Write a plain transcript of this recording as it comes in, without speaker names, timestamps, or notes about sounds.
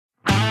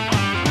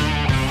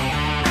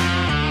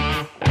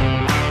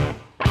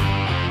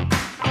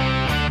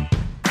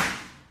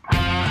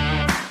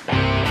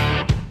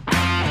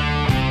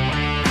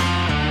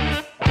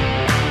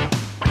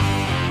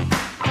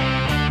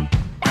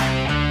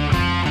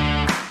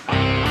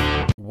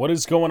What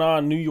is going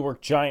on, New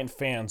York Giant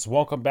fans?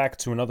 Welcome back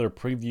to another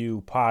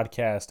preview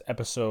podcast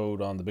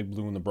episode on the Big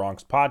Blue in the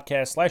Bronx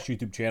podcast /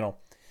 YouTube channel.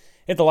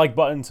 Hit the like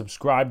button,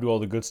 subscribe to all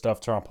the good stuff,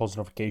 turn on post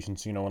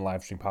notifications so you know when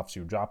live stream pops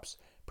or drops.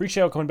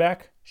 Appreciate you coming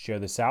back. Share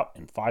this out,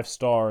 and 5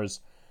 stars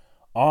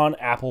on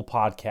Apple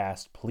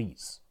Podcast,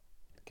 please.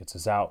 It gets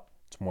us out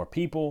to more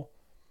people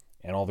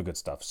and all the good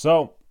stuff.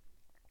 So,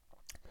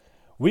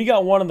 we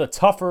got one of the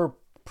tougher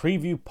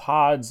preview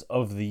pods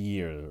of the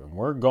year.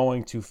 We're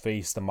going to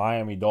face the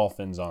Miami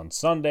Dolphins on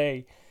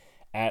Sunday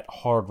at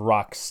Hard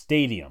Rock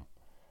Stadium.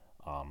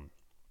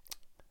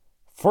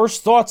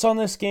 First thoughts on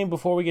this game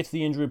before we get to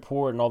the injury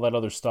report and all that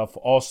other stuff.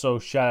 Also,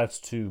 shout outs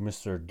to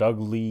Mr. Doug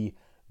Lee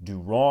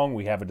Durong.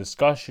 We have a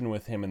discussion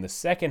with him in the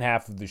second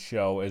half of the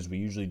show, as we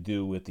usually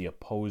do with the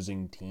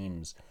opposing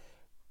team's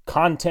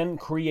content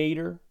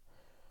creator.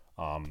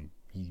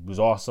 He was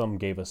awesome,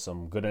 gave us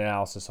some good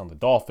analysis on the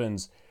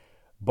Dolphins.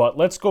 But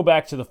let's go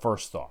back to the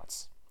first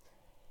thoughts.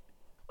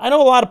 I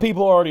know a lot of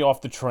people are already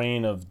off the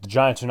train of the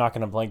Giants are not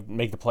going to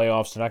make the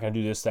playoffs. They're not going to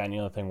do this, that, and the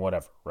other thing,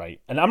 whatever,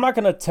 right? And I'm not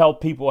going to tell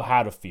people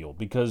how to feel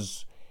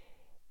because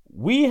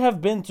we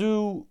have been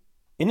through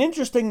an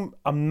interesting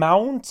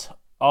amount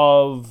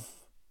of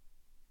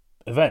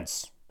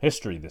events,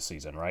 history this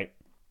season, right?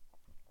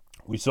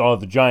 We saw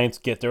the Giants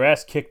get their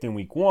ass kicked in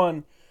week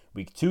 1.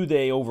 Week 2,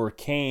 they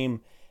overcame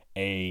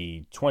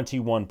a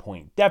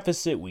 21-point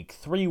deficit. Week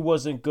 3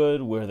 wasn't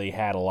good, where they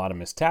had a lot of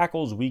missed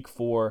tackles. Week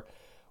 4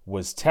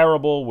 was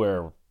terrible,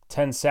 where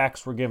 10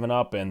 sacks were given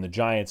up, and the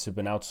Giants have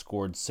been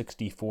outscored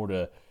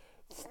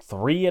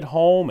 64-3 at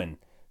home and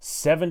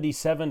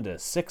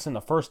 77-6 in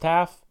the first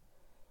half.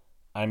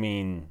 I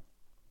mean,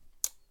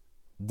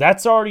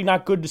 that's already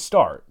not good to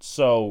start.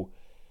 So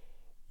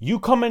you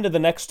come into the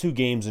next 2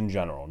 games in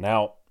general.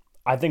 Now,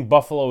 I think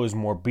Buffalo is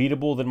more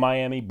beatable than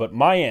Miami, but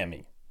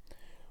Miami,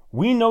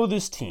 we know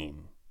this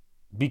team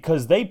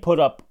because they put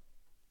up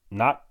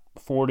not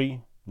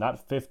 40,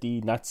 not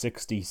 50, not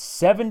 60,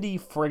 70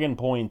 friggin'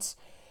 points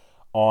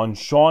on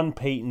Sean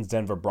Payton's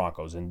Denver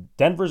Broncos. And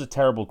Denver's a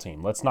terrible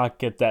team. Let's not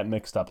get that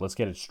mixed up. Let's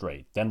get it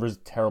straight. Denver's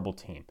a terrible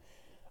team.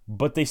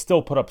 But they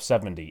still put up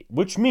 70,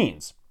 which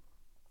means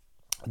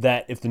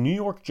that if the New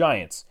York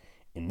Giants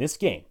in this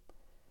game,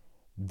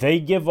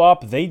 they give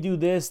up, they do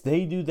this,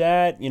 they do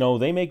that,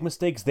 they make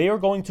mistakes, they are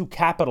going to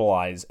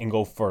capitalize and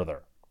go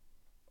further.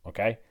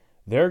 Okay?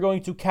 They're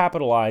going to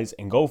capitalize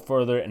and go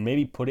further and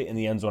maybe put it in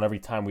the end zone every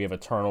time we have a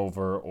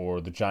turnover or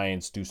the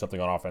Giants do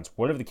something on offense,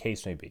 whatever the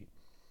case may be,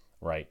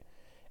 right?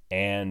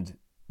 And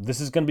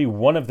this is going to be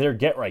one of their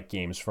get-right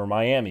games for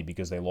Miami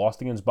because they lost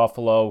against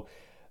Buffalo.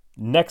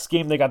 Next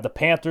game, they got the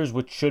Panthers,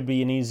 which should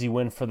be an easy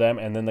win for them,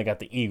 and then they got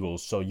the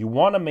Eagles. So you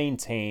want to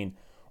maintain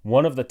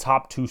one of the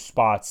top 2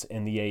 spots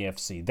in the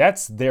AFC.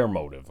 That's their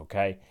motive,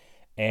 okay?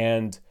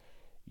 And,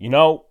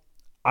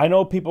 I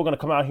know people are going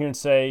to come out here and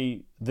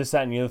say this,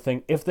 that, and the other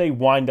thing if they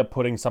wind up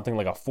putting something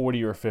like a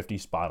 40 or 50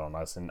 spot on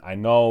us. And I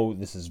know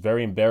this is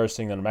very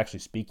embarrassing that I'm actually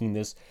speaking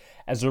this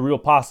as a real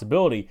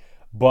possibility,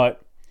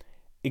 but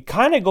it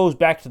kind of goes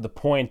back to the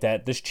point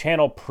that this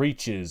channel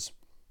preaches,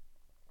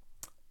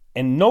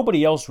 and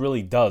nobody else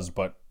really does.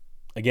 But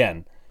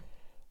again,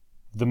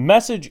 the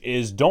message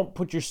is don't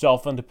put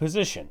yourself into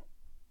position.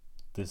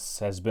 This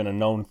has been a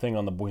known thing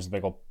on the Boys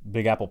and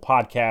Big Apple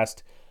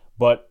podcast,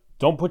 but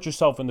don't put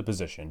yourself in the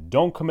position.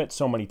 Don't commit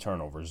so many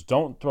turnovers.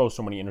 Don't throw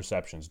so many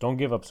interceptions. Don't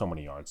give up so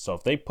many yards. So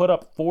if they put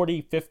up 40,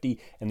 50,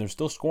 and they're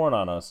still scoring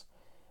on us,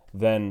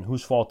 then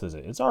whose fault is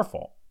it? It's our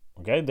fault.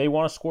 Okay? They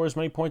want to score as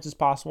many points as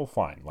possible.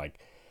 Fine.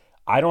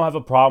 I don't have a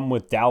problem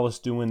with Dallas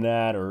doing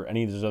that or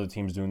any of those other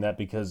teams doing that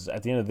because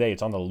at the end of the day,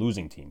 it's on the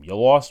losing team. You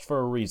lost for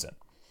a reason.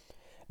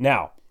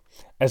 Now,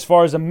 as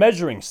far as a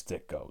measuring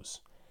stick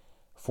goes,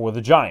 for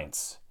the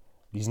Giants,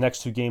 these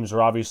next 2 games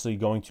are obviously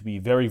going to be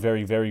very,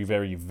 very, very,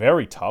 very,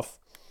 very tough.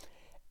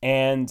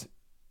 And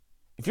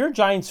if you're a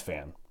Giants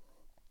fan,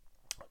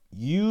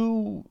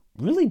 you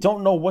really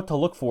don't know what to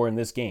look for in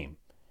this game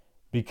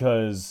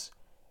because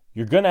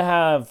you're going to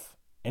have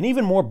an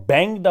even more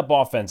banged up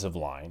offensive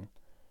line.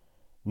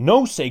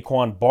 No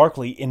Saquon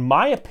Barkley, in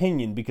my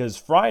opinion, because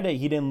Friday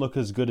he didn't look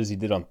as good as he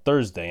did on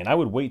Thursday, and I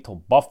would wait till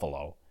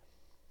Buffalo.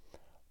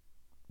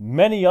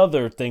 Many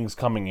other things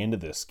coming into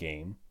this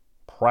game.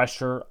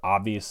 Pressure,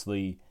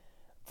 obviously.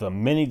 The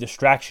mini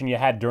distraction you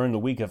had during the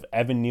week of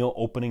Evan Neal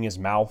opening his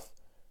mouth.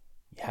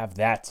 You have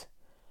that.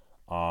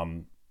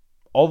 All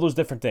those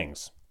different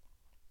things.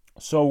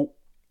 So,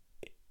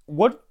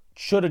 what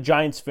should a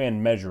Giants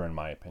fan measure, in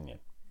my opinion?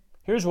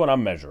 Here's what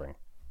I'm measuring.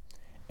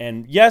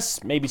 And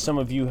yes, maybe some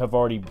of you have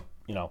already,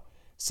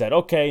 said,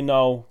 okay,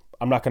 no,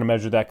 I'm not going to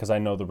measure that because I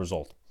know the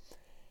result.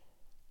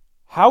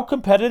 How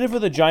competitive are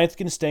the Giants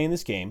going to stay in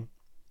this game?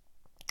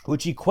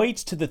 Which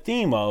equates to the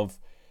theme of,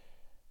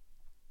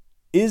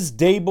 is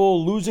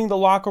Dable losing the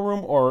locker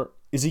room or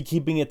is he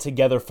keeping it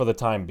together for the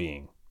time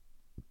being?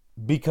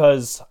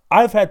 Because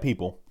I've had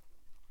people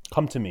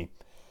come to me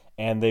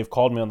and they've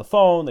called me on the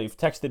phone, they've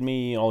texted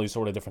me, all these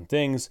sort of different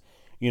things.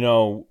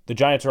 The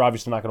Giants are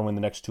obviously not going to win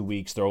the next 2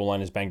 weeks. Their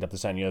O-line is banged up,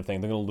 this, that, and the other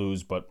thing. They're going to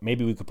lose, but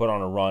maybe we could put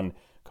on a run,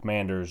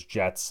 Commanders,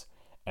 Jets,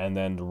 and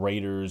then the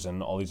Raiders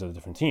and all these other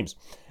different teams.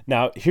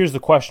 Now, here's the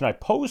question I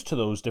pose to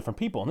those different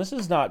people, and this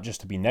is not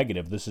just to be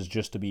negative. This is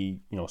just to be,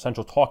 a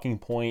central talking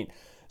point,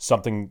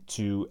 something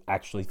to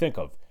actually think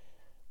of.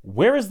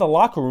 Where is the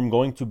locker room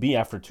going to be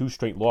after 2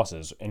 straight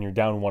losses and you're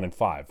down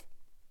 1-5?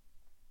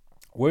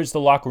 Where's the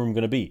locker room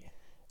going to be?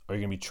 Are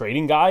you going to be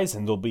trading guys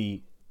and they'll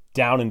be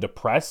down and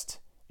depressed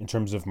in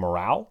terms of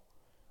morale?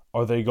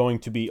 Are they going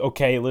to be,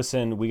 okay,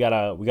 listen, we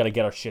gotta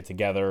get our shit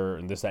together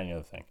and this, that, and the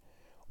other thing?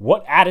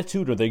 What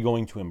attitude are they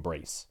going to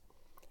embrace?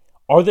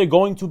 Are they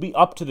going to be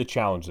up to the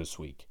challenge this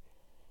week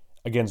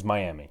against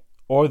Miami?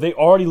 Or are they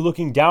already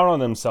looking down on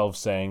themselves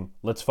saying,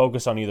 let's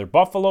focus on either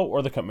Buffalo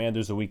or the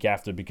Commanders the week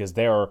after because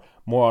they are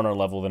more on our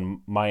level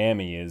than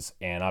Miami is,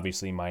 and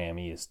obviously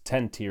Miami is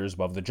 10 tiers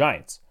above the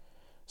Giants.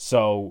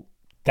 So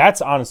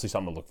that's honestly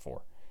something to look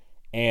for.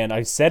 And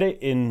I said it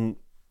in,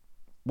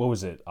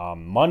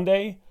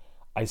 Monday.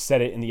 I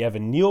said it in the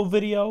Evan Neal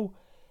video.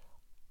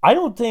 I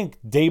don't think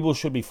Dable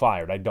should be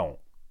fired. I don't.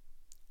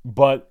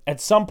 But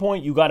at some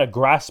point, you got to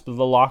grasp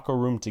the locker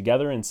room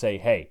together and say,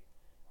 hey,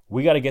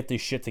 we got to get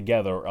this shit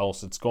together or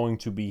else it's going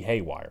to be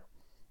haywire.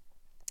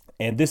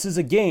 And this is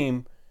a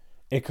game,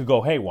 it could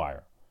go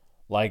haywire.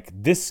 Like,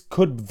 this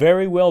could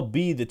very well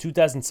be the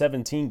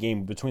 2017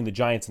 game between the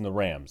Giants and the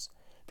Rams.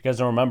 Because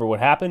I remember what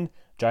happened.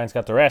 Giants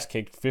got their ass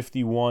kicked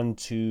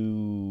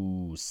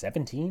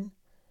 51-17.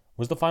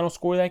 Was the final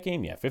score of that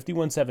game? Yeah,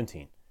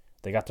 51-17.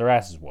 They got their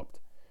asses whooped.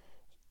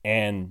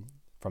 And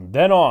from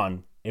then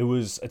on, it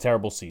was a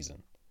terrible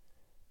season.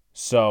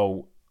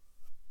 So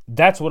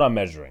that's what I'm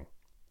measuring.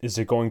 Is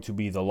it going to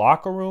be the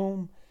locker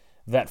room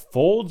that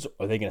folds, or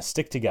are they going to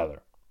stick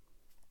together?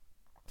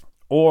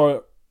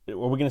 Or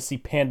are we going to see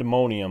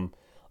pandemonium,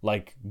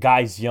 like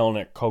guys yelling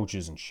at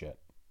coaches and shit?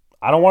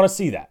 I don't want to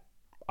see that.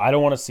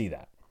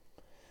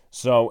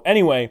 So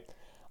anyway,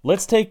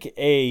 let's take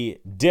a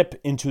dip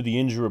into the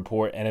injury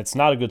report, and it's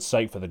not a good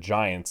sight for the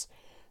Giants.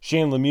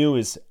 Shane Lemieux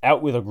is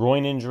out with a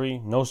groin injury.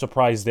 No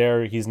surprise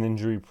there. He's an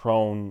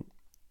injury-prone,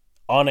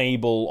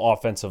 unable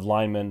offensive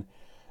lineman.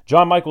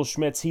 John Michael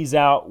Schmitz, he's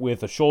out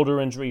with a shoulder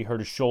injury. He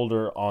hurt his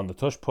shoulder on the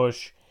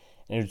tush-push.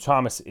 Andrew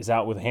Thomas is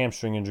out with a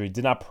hamstring injury.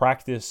 Did not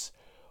practice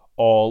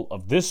all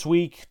of this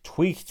week.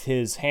 Tweaked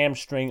his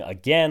hamstring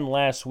again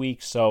last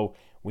week, so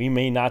we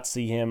may not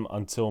see him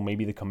until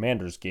maybe the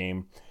Commanders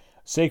game.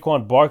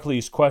 Saquon Barkley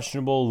is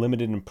questionable,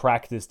 limited in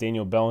practice.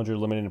 Daniel Bellinger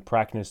limited in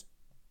practice,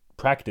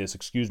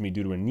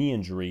 due to a knee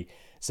injury.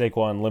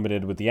 Saquon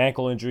limited with the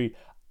ankle injury.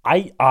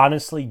 I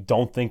honestly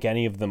don't think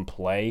any of them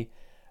play.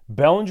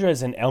 Bellinger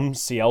has an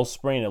MCL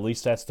sprain, at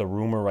least that's the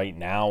rumor right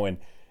now, and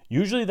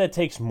usually that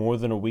takes more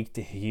than a week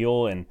to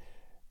heal, and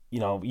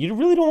you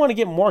really don't want to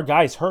get more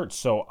guys hurt,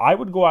 so I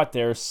would go out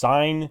there,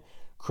 sign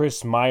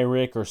Chris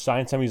Myrick or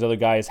sign some of these other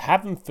guys,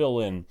 have him fill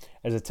in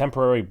as a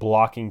temporary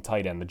blocking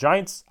tight end. The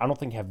Giants, I don't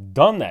think, have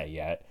done that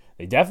yet.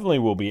 They definitely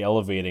will be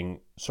elevating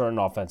certain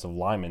offensive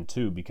linemen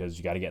too because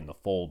you got to get in the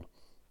fold.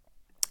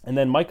 And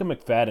then Micah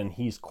McFadden,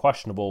 he's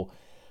questionable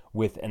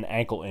with an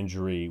ankle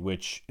injury,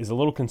 which is a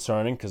little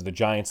concerning because the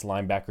Giants'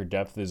 linebacker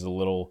depth is a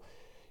little,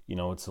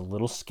 it's a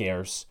little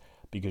scarce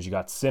because you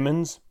got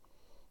Simmons,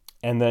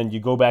 and then you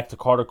go back to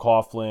Carter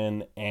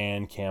Coughlin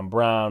and Cam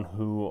Brown,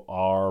 who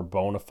are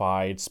bona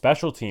fide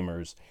special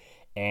teamers.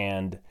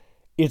 And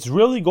it's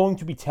really going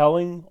to be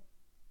telling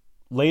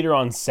later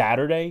on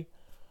Saturday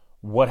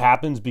what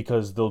happens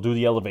because they'll do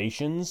the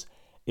elevations.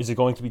 Is it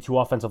going to be 2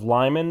 offensive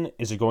linemen?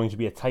 Is it going to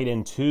be a tight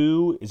end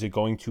 2? Is it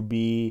going to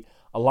be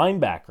a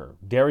linebacker?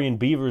 Darian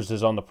Beavers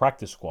is on the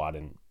practice squad,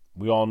 and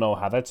we all know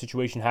how that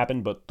situation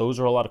happened, but those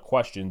are a lot of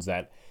questions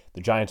that the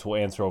Giants will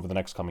answer over the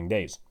next coming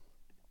days.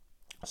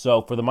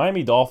 So for the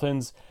Miami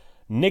Dolphins,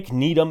 Nick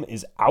Needham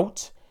is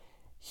out.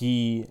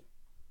 He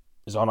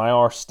is on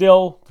IR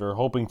still. They're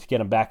hoping to get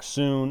him back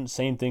soon.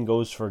 Same thing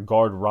goes for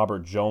guard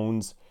Robert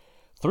Jones.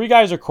 3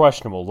 guys are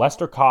questionable.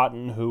 Lester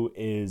Cotton, who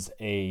is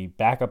a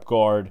backup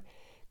guard.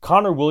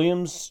 Connor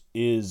Williams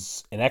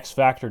is an X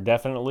factor,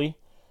 definitely.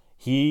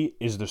 He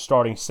is the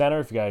starting center.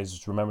 If you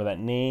guys remember that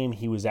name,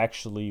 he was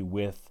actually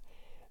with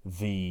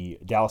the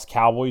Dallas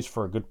Cowboys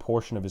for a good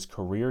portion of his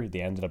career.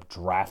 They ended up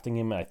drafting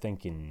him, I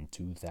think, in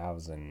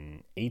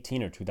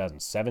 2018 or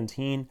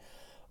 2017.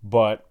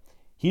 But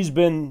he's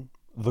been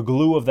the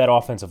glue of that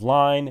offensive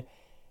line.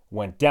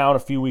 Went down a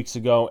few weeks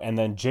ago. And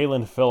then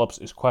Jalen Phillips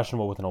is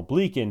questionable with an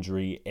oblique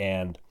injury.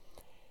 And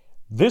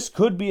this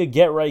could be a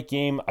get-right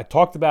game. I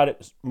talked about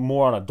it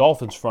more on a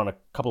Dolphins front a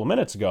couple of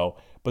minutes ago.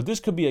 But this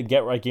could be a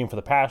get-right game for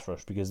the pass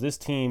rush because this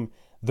team,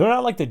 they're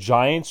not like the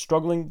Giants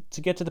struggling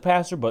to get to the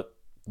passer, but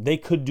they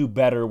could do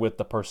better with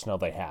the personnel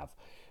they have.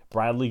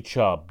 Bradley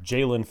Chubb,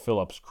 Jalen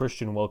Phillips,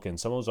 Christian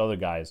Wilkins, some of those other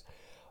guys.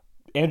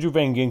 Andrew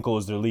Van Ginkel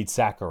is their lead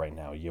sacker right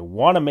now. You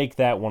want to make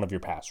that one of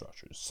your pass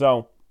rushers.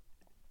 So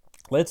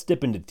let's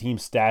dip into team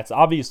stats.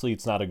 Obviously,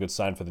 it's not a good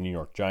sign for the New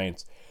York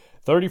Giants.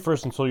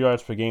 31st in total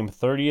yards per game,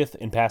 30th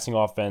in passing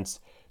offense,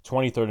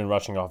 23rd in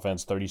rushing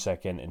offense,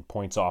 32nd in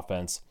points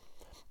offense.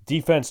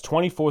 Defense,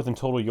 24th in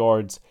total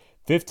yards,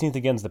 15th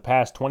against the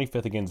pass,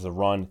 25th against the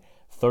run,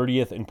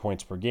 30th in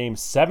points per game,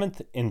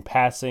 7th in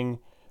passing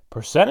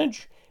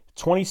Percentage,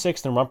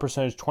 26th in run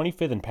percentage,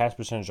 25th in pass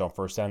percentage on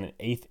first down, and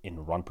 8th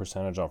in run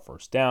percentage on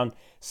first down.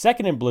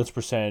 Second in blitz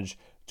percentage,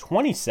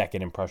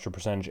 22nd in pressure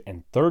percentage,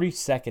 and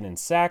 32nd in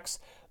sacks.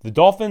 The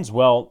Dolphins,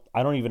 well,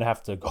 I don't even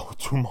have to go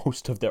through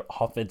most of their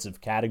offensive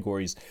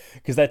categories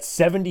because that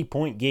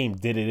 70-point game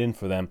did it in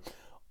for them.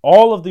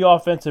 All of the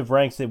offensive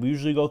ranks that we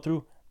usually go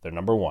through, they're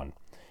number one.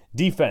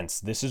 Defense,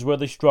 this is where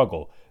they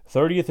struggle.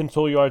 30th in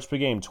total yards per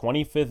game,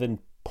 25th in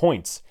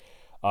points.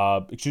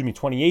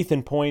 28th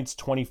in points,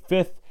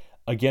 25th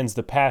against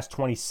the pass,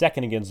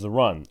 22nd against the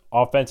run.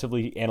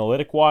 Offensively,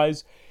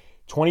 analytic-wise,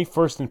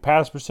 21st in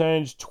pass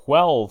percentage,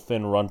 12th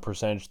in run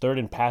percentage, 3rd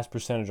in pass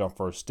percentage on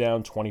first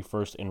down,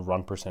 21st in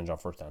run percentage on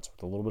first down. So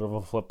it's a little bit of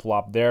a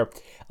flip-flop there.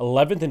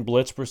 11th in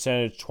blitz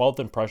percentage, 12th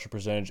in pressure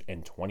percentage,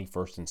 and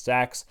 21st in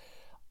sacks.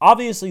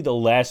 Obviously, the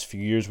last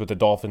few years with the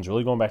Dolphins,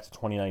 really going back to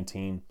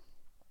 2019,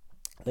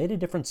 they had a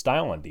different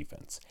style on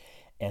defense.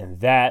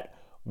 And that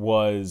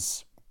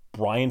was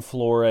Brian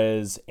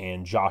Flores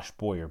and Josh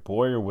Boyer.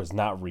 Boyer was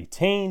not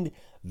retained.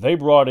 They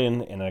brought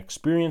in an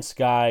experienced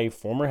guy,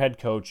 former head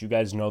coach. You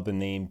guys know the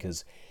name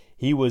because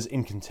he was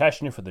in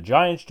contention for the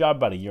Giants job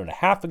about a year and a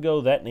half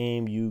ago. That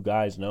name, you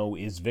guys know,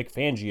 is Vic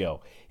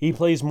Fangio. He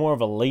plays more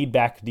of a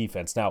laid-back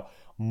defense. Now,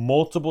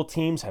 multiple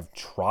teams have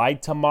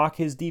tried to mock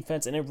his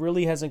defense, and it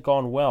really hasn't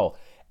gone well.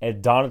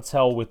 Ed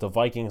Donatel with the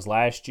Vikings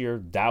last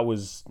year, that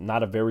was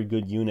not a very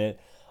good unit.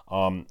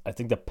 I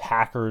think the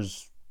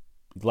Packers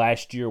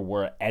last year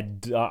were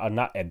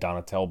not Ed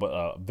Donatel,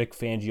 but Vic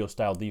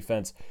Fangio-style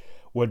defense.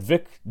 What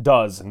Vic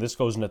does, and this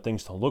goes into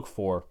things to look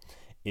for,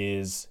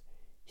 is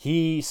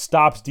he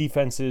stops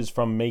defenses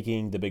from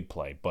making the big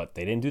play. But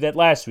they didn't do that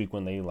last week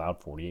when they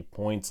allowed 48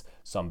 points,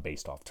 some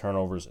based off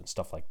turnovers and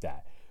stuff like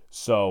that.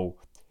 So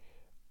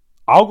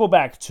I'll go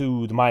back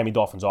to the Miami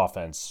Dolphins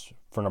offense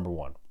for number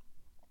one.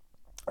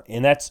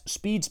 And that's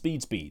speed,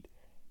 speed, speed.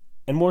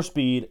 And more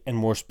speed, and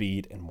more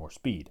speed, and more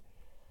speed.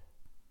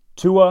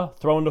 Tua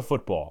throwing the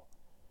football.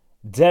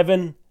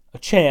 Devin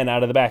Achan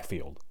out of the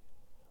backfield.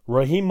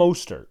 Raheem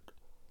Mostert.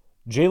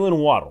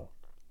 Jalen Waddle.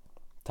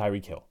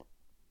 Tyreek Hill.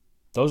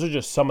 Those are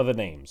just some of the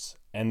names.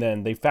 And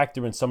then they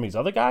factor in some of these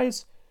other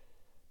guys.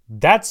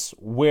 That's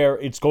where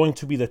it's going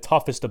to be the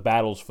toughest of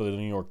battles for the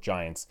New York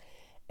Giants.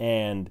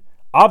 And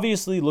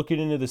obviously, looking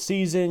into the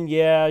season,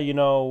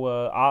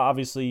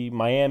 obviously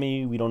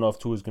Miami, we don't know if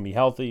Tua's going to be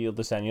healthy,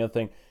 this, and the other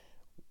thing.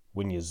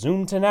 When you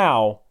zoom to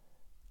now,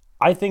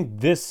 I think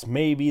this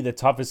may be the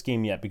toughest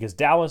game yet because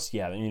Dallas,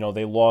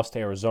 they lost to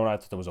Arizona. I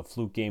thought there was a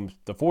fluke game.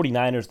 The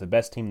 49ers, the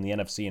best team in the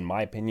NFC, in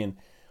my opinion.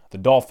 The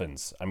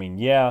Dolphins,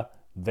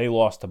 they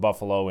lost to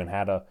Buffalo and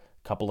had a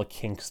couple of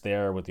kinks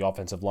there with the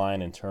offensive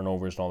line and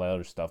turnovers and all that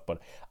other stuff.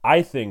 But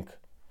I think,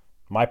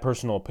 my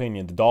personal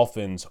opinion, the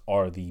Dolphins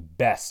are the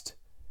best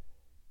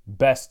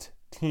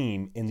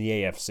team in the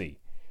AFC.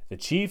 The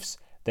Chiefs,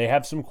 they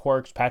have some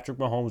quirks. Patrick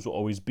Mahomes will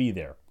always be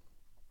there.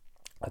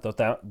 I thought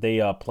that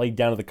they played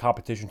down to the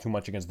competition too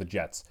much against the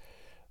Jets.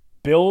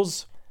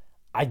 Bills,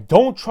 I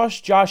don't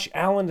trust Josh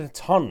Allen a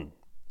ton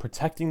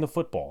protecting the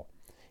football.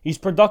 He's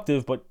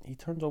productive, but he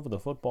turns over the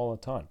football a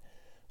ton.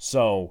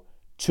 So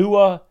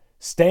Tua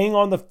staying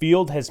on the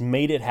field has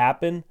made it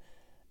happen.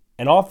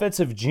 An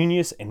offensive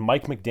genius in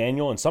Mike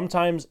McDaniel, and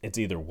sometimes it's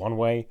either one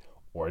way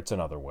or it's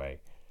another way,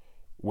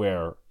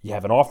 where you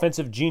have an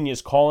offensive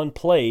genius calling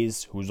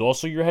plays who's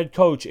also your head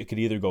coach. It could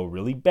either go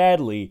really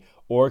badly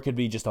or it could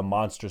be just a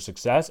monster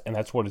success, and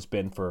that's what it's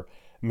been for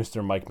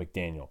Mr. Mike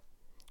McDaniel.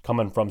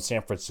 Coming from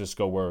San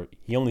Francisco, where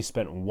he only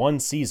spent one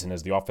season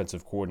as the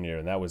offensive coordinator,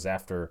 and that was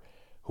after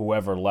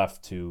whoever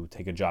left to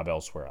take a job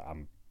elsewhere.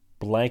 I'm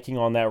blanking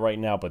on that right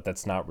now, but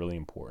that's not really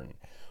important.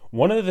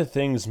 One of the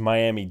things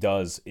Miami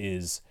does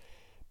is,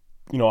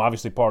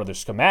 obviously part of their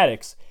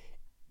schematics,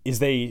 is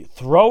they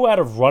throw out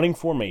of running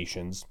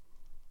formations.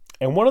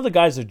 And one of the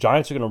guys the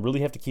Giants are going to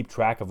really have to keep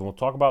track of, and we'll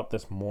talk about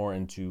this more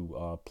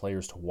into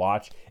players to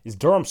watch, is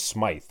Durham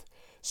Smythe.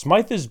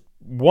 Smythe is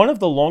one of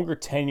the longer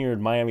tenured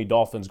Miami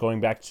Dolphins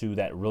going back to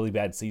that really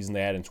bad season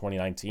they had in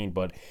 2019,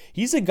 but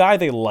he's a guy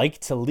they like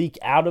to leak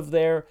out of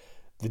there.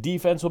 The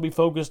defense will be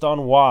focused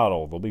on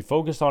Waddle. They'll be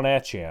focused on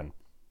Achan.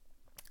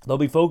 They'll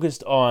be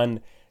focused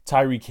on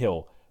Tyreek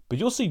Hill. But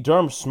you'll see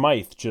Durham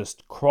Smythe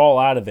just crawl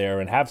out of there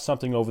and have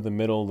something over the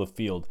middle of the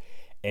field.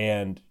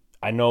 And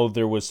I know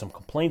there was some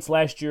complaints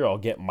last year. I'll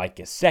get Mike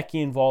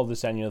Gesicki involved,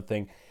 this and the other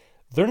thing.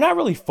 They're not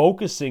really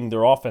focusing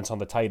their offense on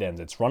the tight ends.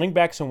 It's running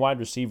backs and wide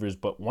receivers.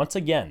 But once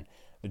again,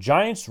 the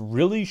Giants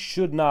really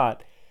should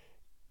not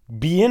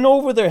be in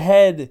over their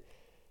head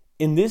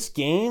in this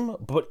game.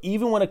 But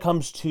even when it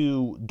comes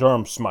to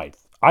Durham Smythe,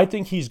 I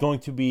think he's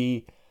going to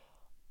be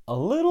a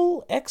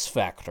little X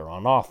factor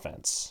on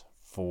offense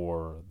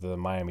for the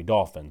Miami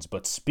Dolphins.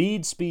 But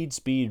speed, speed,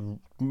 speed.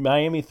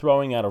 Miami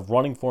throwing out of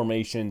running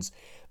formations.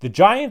 The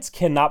Giants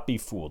cannot be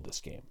fooled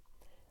this game.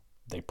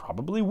 They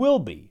probably will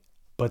be,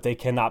 but they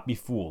cannot be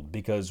fooled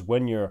because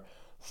when you're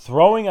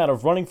throwing out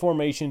of running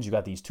formations, you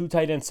got these two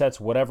tight end sets,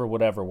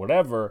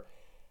 whatever,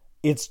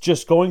 it's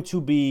just going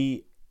to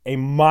be a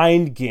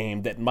mind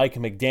game that Mike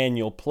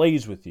McDaniel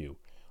plays with you.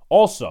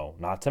 Also,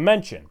 not to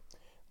mention,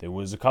 There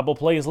was a couple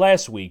plays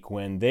last week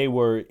when they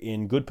were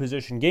in good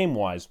position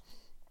game-wise.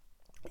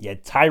 You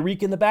had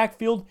Tyreek in the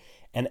backfield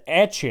and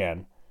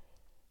Achan.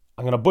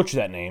 I'm going to butcher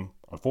that name,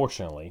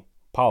 unfortunately.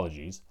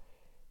 Apologies.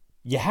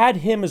 You had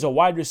him as a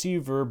wide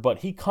receiver, but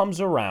he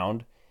comes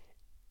around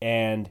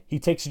and he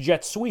takes a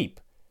jet sweep.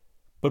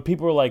 But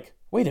people are like,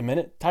 wait a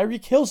minute,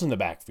 Tyreek Hill's in the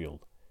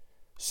backfield.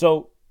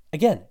 So,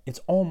 again, it's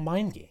all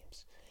mind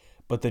games.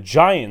 But the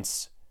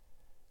Giants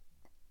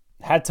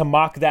had to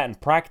mock that in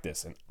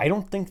practice, and I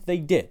don't think they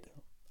did.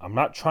 I'm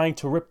not trying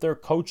to rip their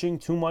coaching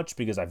too much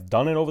because I've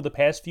done it over the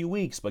past few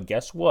weeks, but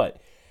guess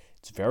what?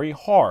 It's very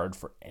hard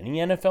for any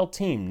NFL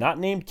team, not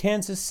named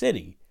Kansas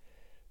City,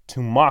 to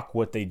mock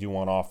what they do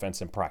on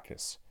offense in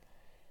practice.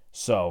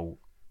 So,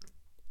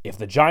 if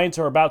the Giants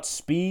are about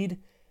speed,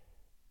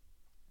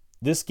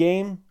 this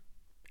game,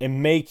 it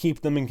may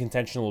keep them in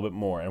contention a little bit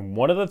more. And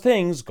one of the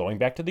things, going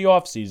back to the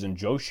offseason,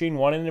 Joe Schoen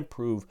wanted to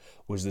improve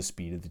was the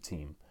speed of the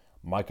team.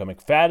 Micah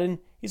McFadden,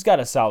 he's got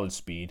a solid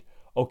speed.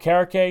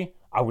 Okereke,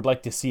 I would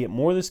like to see it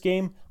more this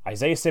game.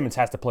 Isaiah Simmons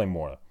has to play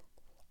more.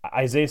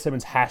 Isaiah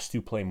Simmons has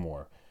to play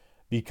more.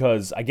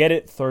 Because I get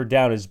it, third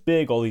down is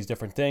big, all these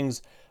different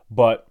things,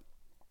 but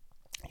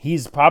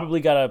he's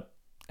probably got to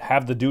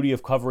have the duty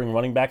of covering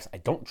running backs. I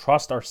don't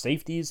trust our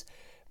safeties.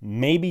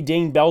 Maybe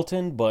Dane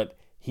Belton, but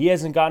he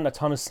hasn't gotten a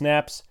ton of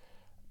snaps.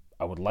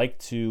 I would like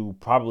to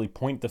probably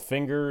point the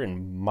finger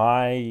in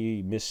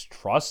my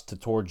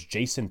mistrust towards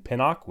Jason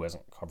Pinnock, who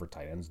hasn't covered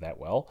tight ends that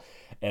well,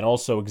 and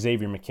also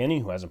Xavier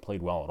McKinney, who hasn't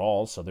played well at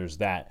all, so there's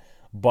that.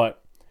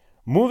 But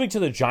moving to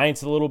the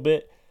Giants a little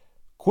bit,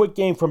 quick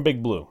game from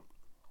Big Blue.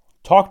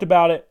 Talked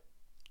about it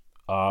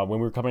when we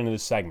were coming into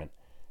this segment.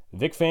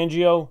 Vic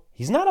Fangio,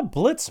 he's not a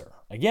blitzer.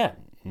 Again,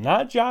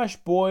 not Josh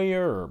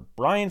Boyer or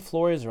Brian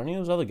Flores or any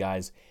of those other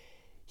guys.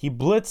 He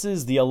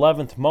blitzes the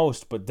 11th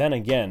most, but then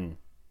again,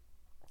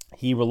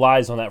 he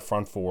relies on that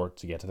front four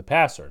to get to the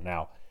passer.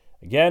 Now,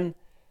 again,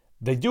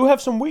 they do have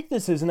some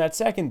weaknesses in that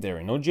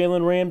secondary. No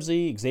Jalen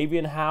Ramsey,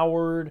 Xavier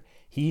Howard,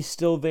 he's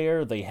still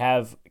there. They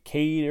have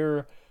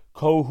Cater,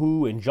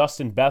 Kohu, and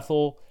Justin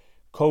Bethel.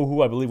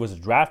 Kohu, I believe, was a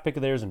draft pick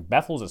of theirs, and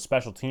Bethel's a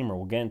special teamer.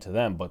 We'll get into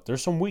them, but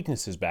there's some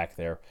weaknesses back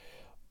there.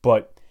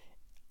 But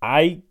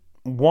I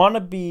want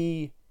to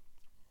be,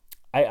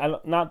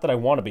 not that I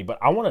want to be, but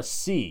I want to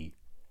see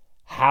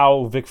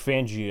how Vic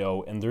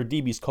Fangio and their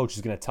DB's coach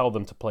is going to tell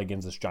them to play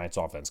against this Giants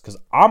offense, because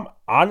I'm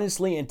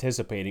honestly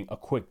anticipating a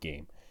quick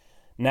game.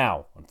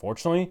 Now,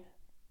 unfortunately,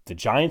 the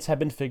Giants have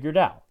been figured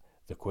out.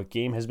 The quick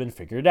game has been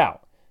figured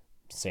out.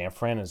 San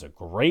Fran is a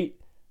great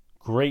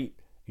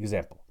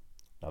example.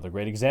 Another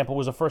great example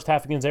was the first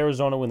half against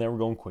Arizona when they were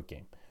going quick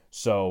game.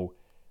 So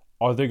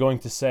are they going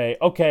to say,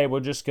 okay, we're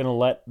just going to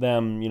let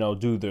them,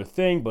 do their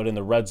thing, but in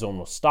the red zone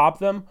we'll stop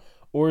them?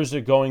 Or is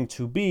it going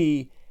to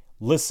be,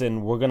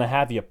 listen, we're going to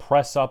have you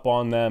press up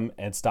on them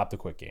and stop the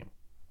quick game?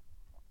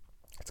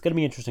 It's going to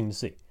be interesting to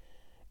see.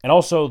 And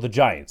also the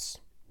Giants,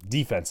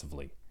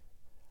 defensively.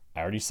 I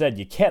already said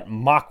you can't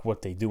mock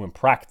what they do in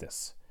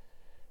practice.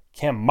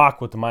 Can't mock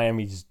what the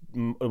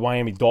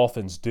Miami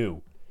Dolphins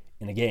do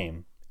in a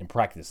game in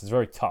practice. It's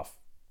very tough.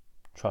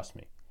 Trust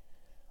me.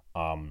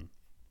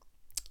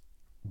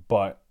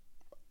 But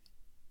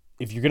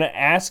if you're going to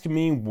ask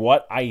me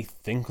what I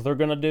think they're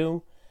going to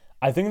do,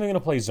 I think they're going to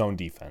play zone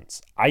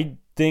defense. I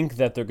think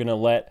that they're going to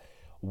let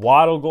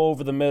Waddle go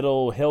over the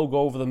middle, Hill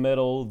go over the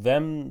middle.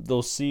 Then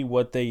they'll see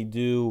what they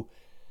do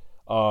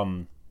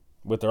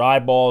with their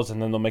eyeballs,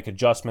 and then they'll make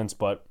adjustments.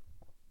 But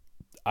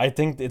I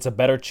think it's a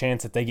better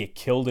chance that they get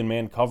killed in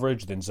man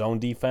coverage than zone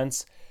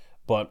defense.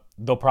 But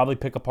they'll probably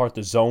pick apart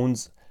the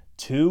zones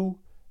too.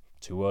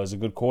 Tua is a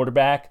good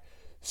quarterback.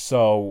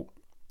 So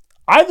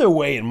either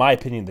way, in my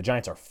opinion, the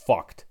Giants are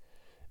fucked.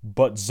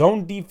 But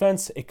zone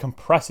defense, it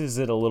compresses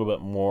it a little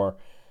bit more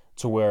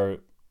to where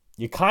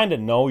you kind of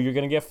know you're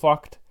going to get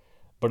fucked.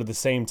 But at the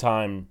same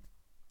time,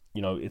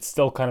 it's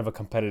still kind of a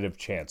competitive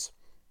chance.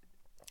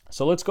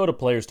 So let's go to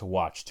players to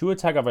watch. Tua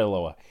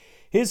Tagovailoa,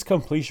 his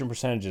completion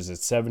percentage is at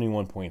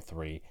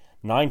 71.3,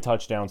 9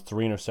 touchdowns,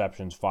 3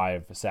 interceptions,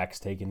 5 sacks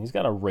taken. He's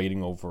got a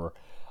rating over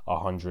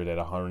 100 at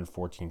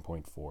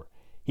 114.4.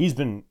 He's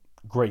been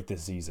great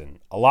this season.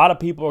 A lot of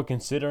people are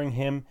considering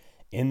him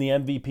in the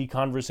MVP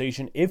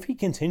conversation. If he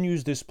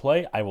continues this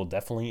play, I will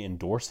definitely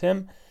endorse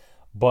him.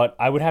 But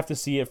I would have to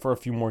see it for a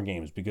few more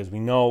games because we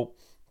know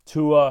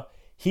Tua,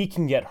 he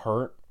can get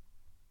hurt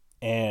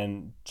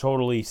and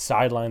totally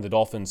sideline the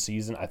Dolphins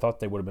season. I thought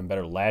they would have been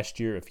better last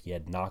year if he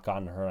had not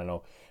gotten hurt. I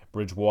know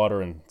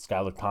Bridgewater and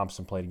Skylar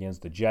Thompson played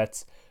against the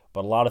Jets,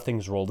 but a lot of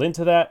things rolled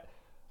into that.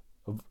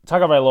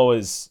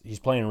 Tagovailoa he's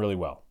playing really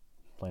well.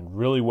 Playing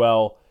really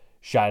well.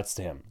 Shout-outs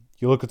to him.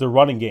 You look at the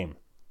running game.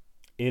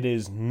 It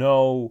is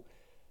no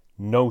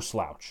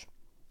slouch.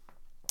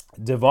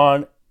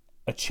 Devon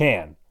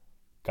Achane,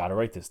 got it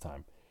right this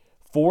time.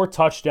 4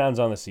 touchdowns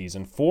on the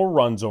season, 4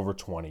 runs over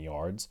 20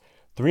 yards,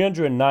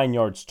 309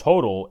 yards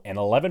total, and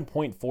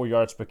 11.4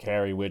 yards per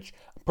carry, which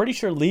I'm pretty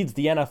sure leads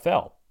the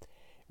NFL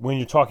when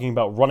you're talking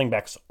about running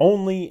backs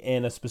only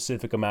in a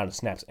specific amount of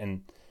snaps.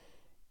 And,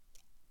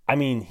 I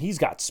mean, he's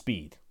got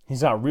speed.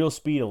 He's got real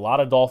speed. A lot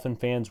of Dolphin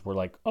fans were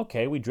like,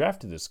 okay, we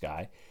drafted this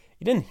guy.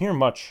 You didn't hear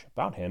much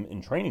about him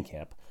in training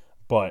camp,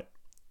 but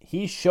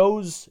he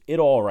shows it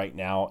all right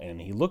now,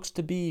 and he looks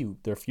to be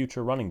their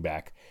future running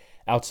back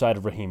outside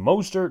of Raheem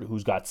Mostert,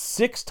 who's got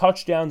 6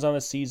 touchdowns on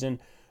the season,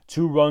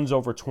 2 runs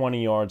over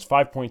 20 yards,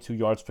 5.2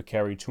 yards per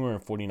carry,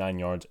 249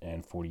 yards,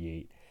 and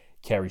 48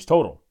 carries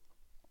total.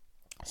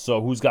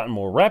 So who's gotten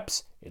more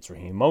reps? It's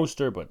Raheem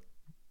Mostert, but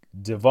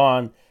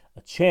Devon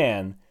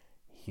Achane,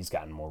 he's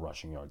gotten more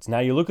rushing yards. Now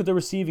you look at the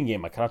receiving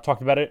game. I kind of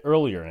talked about it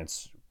earlier, and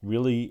it's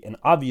really an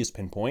obvious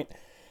pinpoint.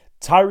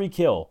 Tyreek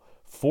Hill,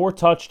 4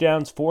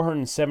 touchdowns,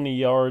 470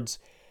 yards,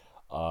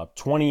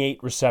 28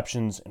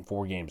 receptions in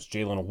 4 games.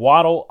 Jalen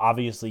Waddle,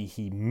 obviously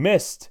he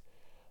missed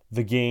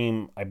the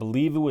game. I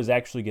believe it was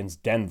actually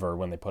against Denver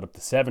when they put up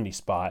the 70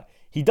 spot.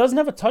 He doesn't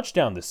have a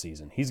touchdown this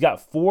season. He's got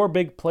 4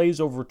 big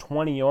plays over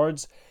 20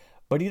 yards,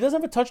 but he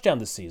doesn't have a touchdown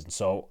this season.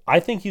 So I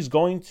think he's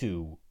going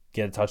to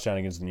get a touchdown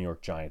against the New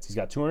York Giants. He's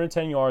got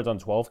 210 yards on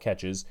 12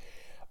 catches.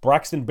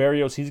 Braxton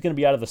Berrios, he's going to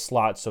be out of the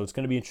slot, so it's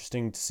going to be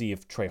interesting to see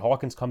if Trey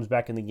Hawkins comes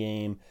back in the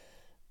game.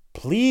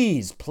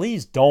 Please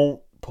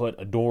don't put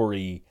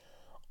Adoree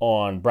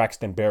on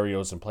Braxton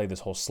Berrios and play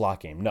this whole slot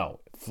game. No.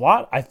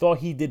 Flott, I thought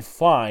he did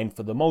fine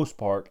for the most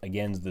part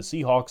against the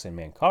Seahawks in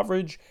man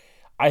coverage.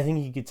 I think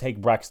he could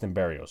take Braxton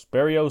Berrios.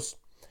 Berrios,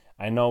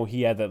 I know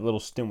he had that little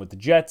stint with the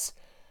Jets,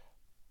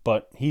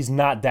 but he's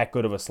not that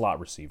good of a slot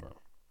receiver.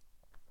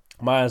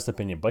 My honest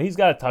opinion. But he's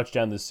got a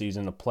touchdown this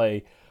season to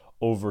play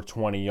over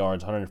 20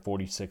 yards,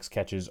 146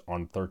 catches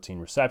on 13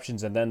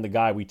 receptions. And then the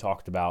guy we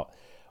talked about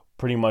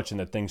pretty much in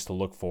the things to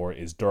look for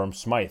is Durham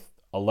Smythe.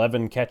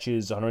 11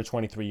 catches,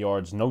 123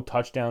 yards, no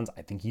touchdowns.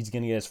 I think he's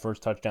going to get his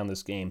first touchdown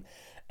this game.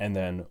 And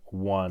then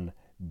 1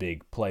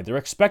 big play. Their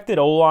expected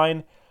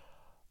O-line,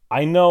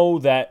 I know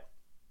that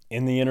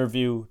in the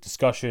interview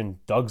discussion,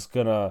 Doug's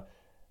going to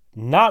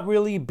not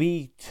really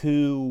be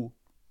too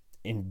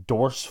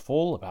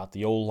endorseful about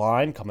the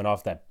O-line coming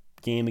off that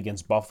game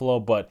against Buffalo,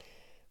 but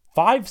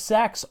 5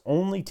 sacks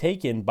only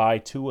taken by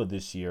Tua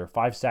this year.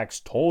 5 sacks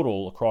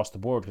total across the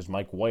board because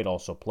Mike White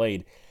also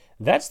played.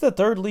 That's the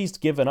 3rd least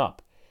given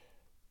up.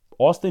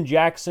 Austin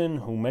Jackson,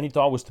 who many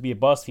thought was to be a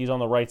bust, he's on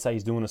the right side.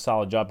 He's doing a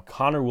solid job.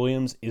 Connor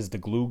Williams is the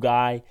glue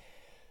guy.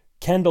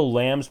 Kendall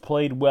Lamb's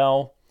played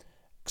well.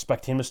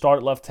 Expect him to start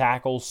at left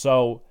tackle.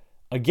 So,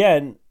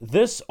 again,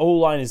 this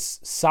O-line is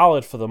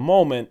solid for the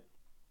moment,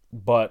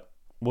 but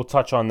we'll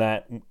touch on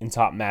that in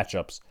top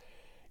matchups.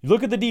 You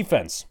look at the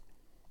defense,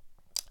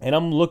 and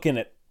I'm looking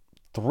at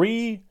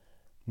 3,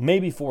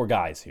 maybe 4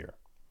 guys here.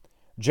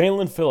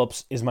 Jalen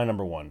Phillips is my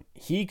number 1.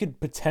 He could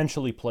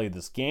potentially play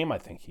this game. I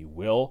think he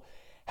will.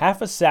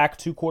 Half a sack,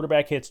 2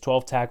 quarterback hits,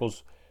 12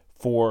 tackles,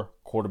 4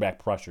 quarterback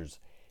pressures.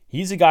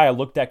 He's a guy I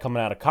looked at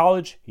coming out of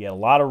college. He had a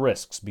lot of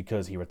risks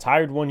because he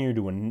retired 1 year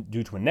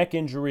due to a neck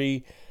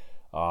injury.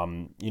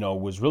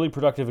 Was really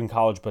productive in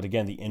college, but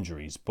again, the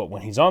injuries. But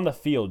when he's on the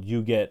field,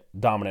 you get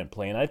dominant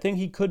play. And I think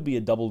he could be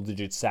a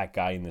double-digit sack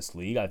guy in this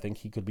league. I think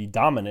he could be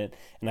dominant.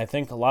 And I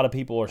think a lot of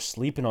people are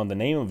sleeping on the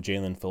name of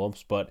Jalen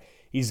Phillips, but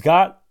he's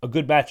got a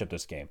good matchup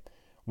this game.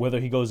 Whether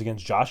he goes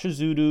against Josh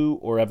Azudu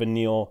or Evan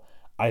Neal,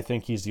 I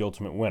think he's the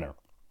ultimate winner.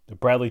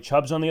 Bradley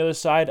Chubb's on the other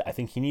side. I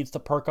think he needs to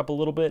perk up a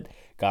little bit.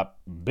 Got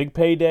big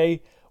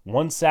payday.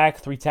 1 sack,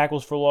 3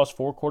 tackles for loss,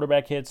 4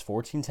 quarterback hits,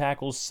 14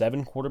 tackles,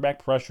 7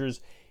 quarterback pressures.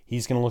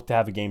 He's going to look to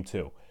have a game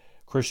too.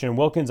 Christian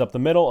Wilkins up the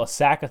middle, a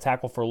sack, a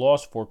tackle for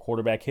loss, 4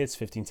 quarterback hits,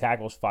 15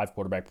 tackles, 5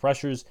 quarterback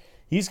pressures.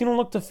 He's going to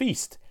look to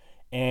feast.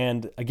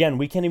 And again,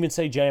 we can't even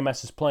say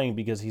JMS is playing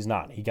because he's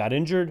not. He got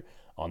injured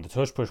on the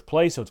tush-push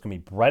play, so it's going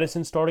to be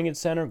Bredesen starting at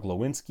center,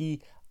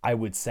 Glowinski, I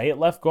would say at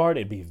left guard.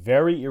 It'd be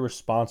very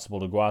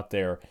irresponsible to go out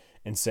there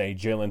and say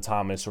Jalen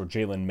Thomas or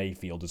Jalen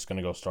Mayfield is going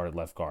to go start at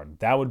left guard.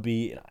 That would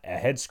be a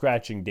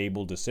head-scratching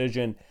Dable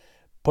decision.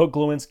 Put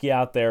Glowinski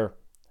out there.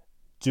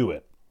 Do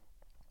it.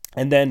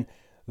 And then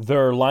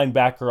their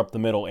linebacker up the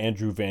middle,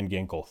 Andrew Van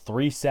Ginkel.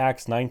 3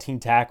 sacks, 19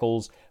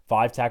 tackles,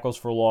 5 tackles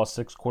for loss,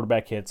 6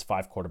 quarterback hits,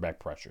 5 quarterback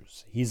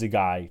pressures. He's a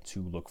guy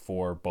to look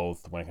for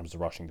both when it comes to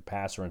rushing the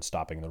passer and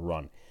stopping the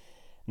run.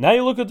 Now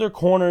you look at their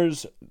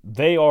corners,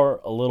 they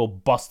are a little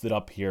busted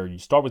up here. You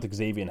start with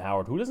Xavier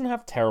Howard, who doesn't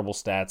have terrible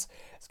stats.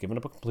 He's given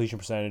up a completion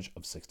percentage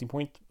of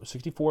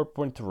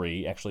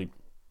 64.3. Actually,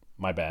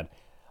 my bad.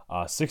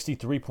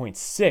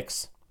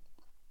 63.6.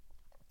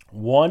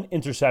 1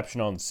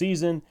 interception on the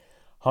season,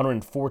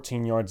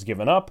 114 yards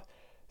given up,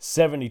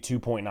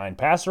 72.9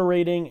 passer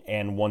rating,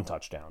 and 1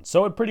 touchdown.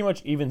 So it pretty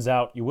much evens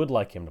out. You would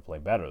like him to play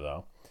better,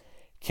 though.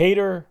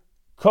 Cater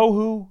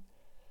Kohu,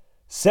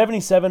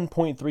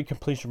 77.3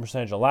 completion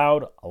percentage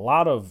allowed. A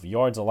lot of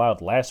yards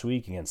allowed last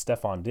week against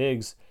Stephon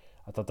Diggs.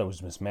 I thought that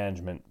was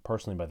mismanagement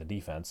personally by the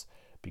defense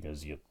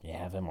because you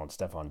have him on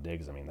Stephon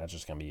Diggs. I mean, that's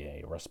just going to be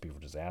a recipe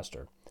for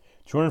disaster.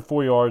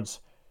 204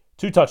 yards,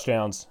 2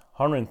 touchdowns,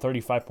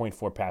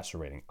 135.4 passer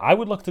rating. I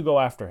would look to go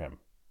after him.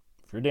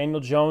 If you're Daniel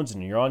Jones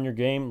and you're on your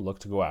game, look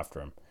to go after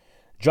him.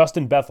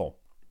 Justin Bethel.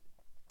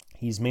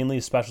 He's mainly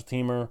a special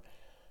teamer.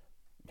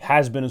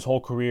 Has been his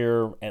whole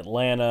career.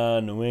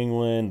 Atlanta, New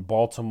England,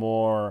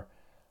 Baltimore.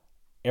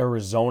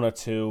 Arizona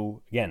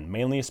too. Again,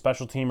 mainly a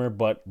special teamer,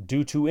 but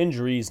due to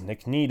injuries,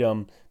 Nick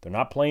Needham, they're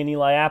not playing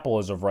Eli Apple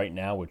as of right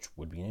now, which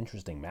would be an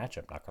interesting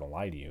matchup, not going to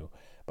lie to you.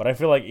 But I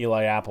feel like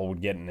Eli Apple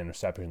would get an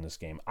interception in this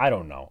game. I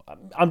don't know.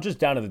 I'm just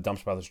down to the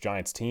dumps about this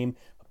Giants team.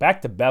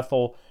 Back to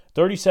Bethel,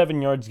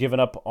 37 yards given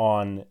up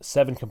on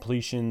 7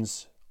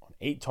 completions, on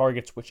 8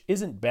 targets, which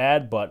isn't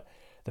bad, but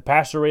the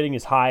passer rating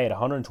is high at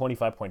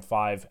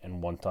 125.5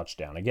 and 1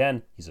 touchdown.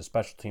 Again, he's a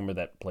special teamer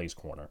that plays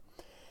corner.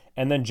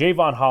 And then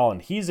Javon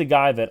Holland, he's a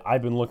guy that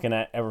I've been looking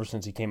at ever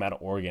since he came out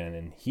of Oregon,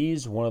 and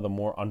he's one of the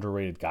more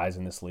underrated guys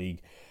in this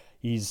league.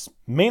 He's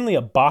mainly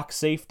a box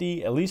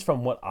safety, at least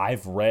from what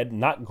I've read.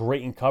 Not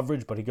great in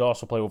coverage, but he can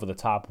also play over the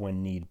top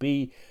when need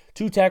be.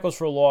 2 tackles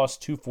for a loss,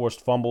 2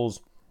 forced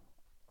fumbles.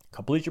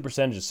 Completion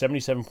percentage is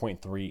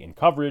 77.3 in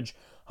coverage,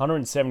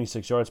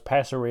 176 yards,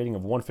 passer rating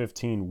of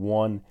 115,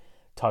 1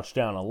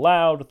 touchdown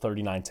allowed,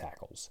 39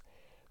 tackles.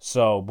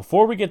 So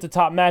before we get to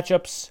top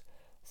matchups,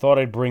 thought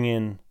I'd bring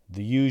in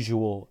the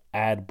usual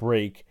ad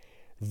break.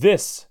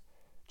 This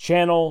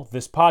channel,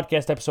 this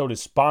podcast episode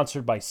is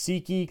sponsored by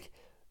SeatGeek.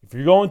 If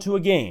you're going to a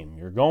game,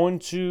 you're going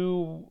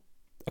to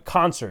a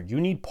concert, you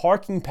need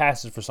parking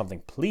passes for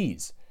something,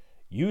 please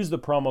use the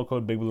promo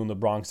code Big Blue in the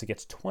Bronx. It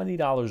gets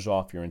 $20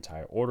 off your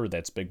entire order.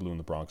 That's Big Blue in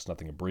the Bronx,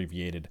 nothing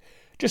abbreviated,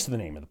 just the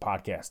name of the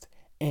podcast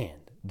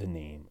and the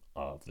name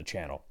of the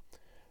channel.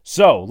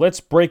 So let's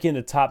break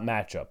into top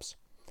matchups.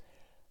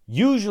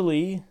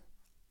 Usually,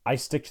 I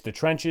stick to the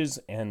trenches,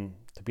 and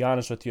to be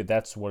honest with you,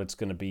 that's what it's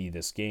going to be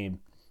this game.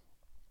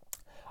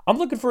 I'm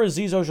looking for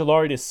Azeez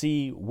Ojulari to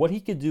see what he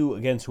could do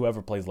against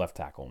whoever plays left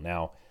tackle.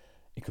 Now,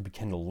 it could be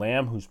Kendall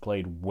Lamb, who's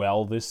played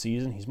well this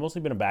season. He's mostly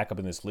been a backup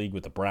in this league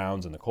with the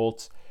Browns and the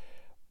Colts.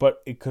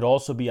 But it could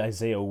also be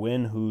Isaiah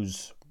Wynn,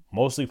 who's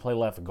mostly played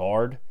left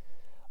guard.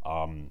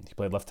 He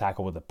played left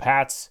tackle with the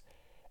Pats.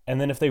 And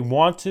then if they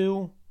want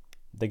to,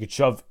 they could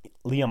shove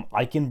Liam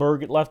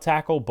Eichenberg at left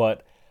tackle.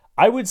 But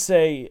I would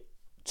say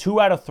 2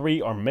 out of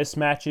 3 are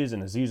mismatches,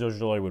 and Azeez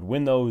Ojulari would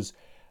win those.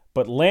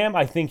 But Lamb,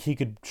 I think he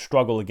could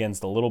struggle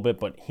against a little bit,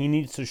 but he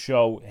needs to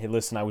show, hey,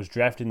 listen, I was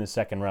drafted in the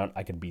second round.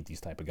 I can beat these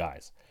type of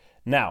guys.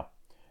 Now,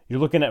 you're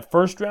looking at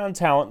first-round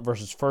talent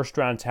versus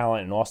first-round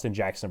talent in Austin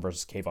Jackson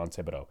versus Kayvon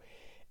Thibodeau.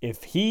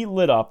 If he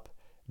lit up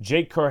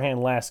Jake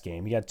Curhan last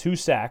game, he had 2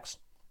 sacks.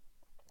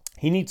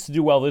 He needs to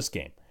do well this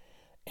game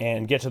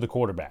and get to the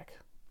quarterback.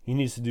 He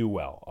needs to do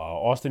well.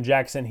 Austin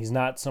Jackson, he's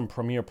not some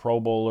premier Pro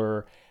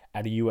Bowler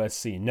at a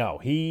USC. No,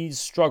 he's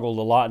struggled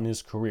a lot in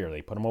his career.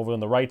 They put him over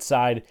on the right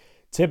side.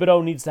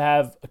 Thibodeau needs to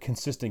have a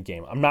consistent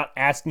game. I'm not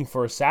asking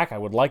for a sack. I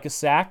would like a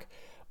sack,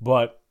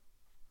 but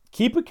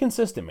keep it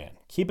consistent, man.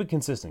 Keep it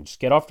consistent.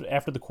 Just get off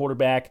after the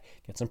quarterback,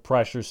 get some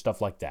pressure,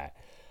 stuff like that.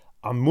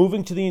 I'm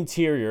moving to the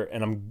interior,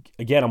 and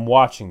I'm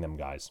watching them,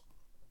 guys.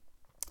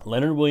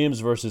 Leonard Williams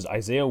versus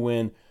Isaiah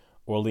Wynn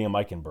or Liam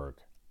Eichenberg.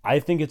 I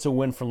think it's a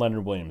win for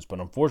Leonard Williams, but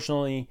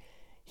unfortunately,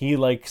 he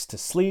likes to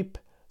sleep.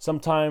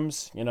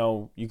 Sometimes,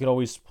 you could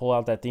always pull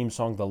out that theme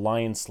song, The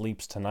Lion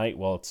Sleeps Tonight.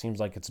 Well, it seems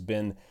like it's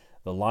been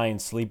the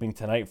Lions sleeping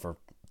tonight for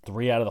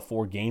 3 out of the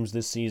 4 games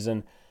this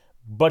season.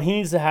 But he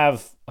needs to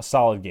have a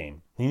solid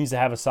game.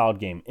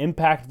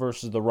 Impact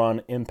versus the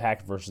run,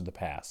 impact versus the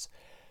pass.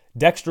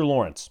 Dexter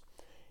Lawrence.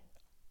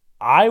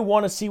 I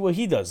want to see what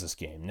he does this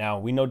game. Now,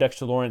 we know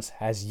Dexter Lawrence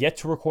has yet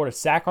to record a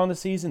sack on the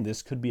season.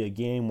 This could be a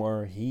game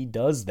where he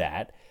does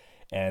that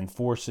and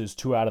forces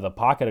 2 out of the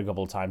pocket a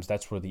couple of times.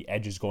 That's where the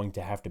edge is going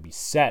to have to be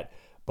set.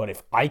 But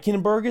if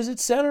Eichenberg is at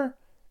center,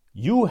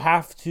 you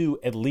have to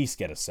at least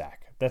get a sack.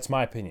 That's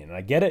my opinion. And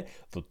I get it.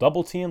 They'll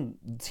double team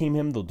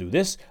him. They'll do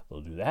this.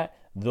 They'll do that.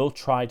 They'll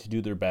try to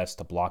do their best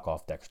to block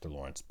off Dexter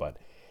Lawrence. But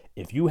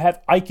if you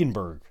have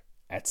Eichenberg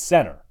at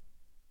center,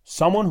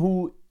 someone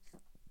who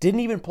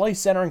didn't even play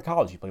center in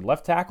college, he played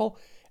left tackle,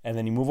 and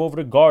then you move over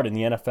to guard in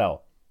the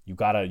NFL, you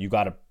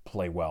gotta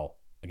play well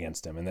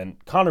against him. And then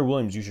Connor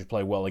Williams, you should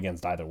play well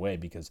against either way,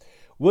 because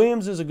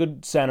Williams is a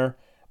good center,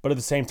 but at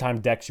the same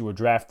time, Dex, you were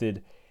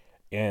drafted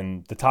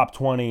in the top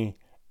 20,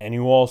 and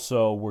you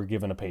also were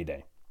given a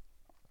payday.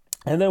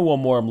 And then one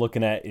more I'm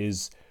looking at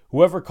is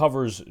whoever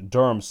covers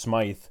Durham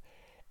Smythe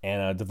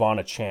and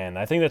Devon Chan.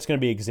 I think that's going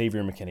to be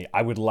Xavier McKinney.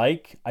 I would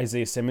like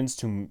Isaiah Simmons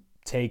to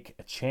take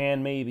a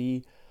Chan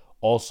maybe.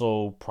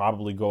 Also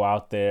probably go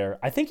out there.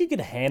 I think he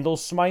could handle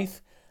Smythe.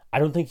 I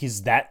don't think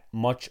he's that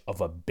much of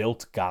a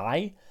built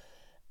guy.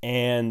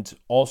 And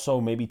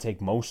also maybe take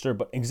Mostert.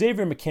 But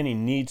Xavier McKinney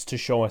needs to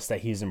show us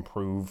that he's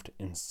improved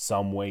in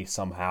some way,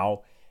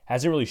 somehow.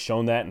 Hasn't really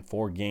shown that in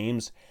 4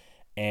 games.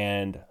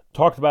 And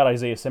talked about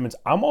Isaiah Simmons.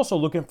 I'm also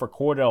looking for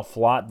Cordell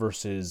Flott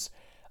versus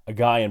a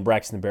guy in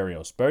Braxton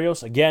Berrios.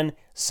 Berrios, again,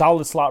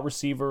 solid slot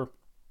receiver.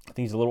 I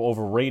think he's a little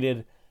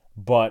overrated.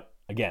 But,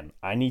 again,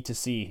 I need to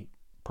see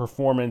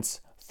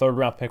performance.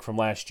 3rd-round pick from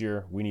last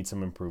year. We need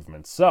some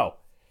improvements. So,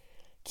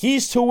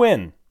 keys to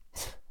win.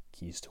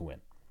 Keys to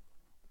win.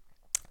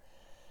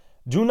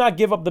 Do not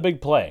give up the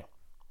big play.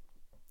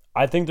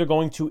 I think they're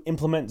going to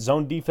implement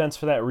zone defense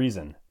for that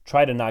reason.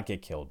 Try to not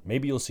get killed.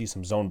 Maybe you'll see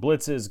some zone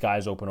blitzes,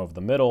 guys open over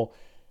the middle.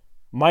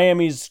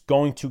 Miami's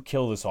going to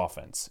kill this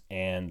offense.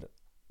 And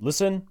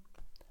listen,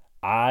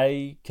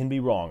 I can be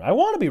wrong. I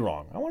want to be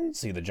wrong. I want to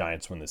see the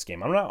Giants win this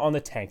game. I'm not on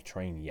the tank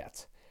train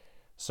yet.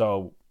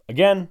 So,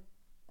 again,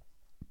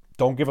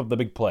 don't give up the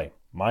big play.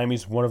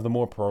 Miami's one of the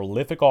more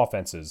prolific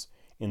offenses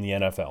in the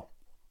NFL.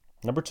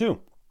 Number 2,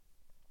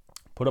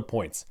 put up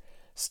points.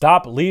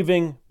 Stop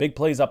leaving big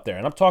plays up there.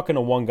 And I'm talking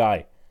to one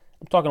guy.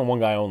 I'm talking to one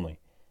guy only.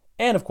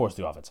 And, of course,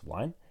 the offensive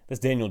line. That's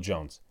Daniel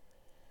Jones.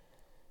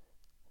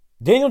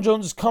 Daniel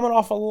Jones is coming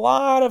off a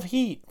lot of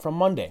heat from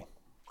Monday.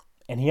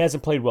 And he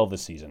hasn't played well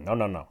this season.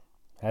 No.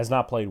 Has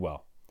not played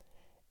well.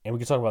 And we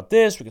can talk about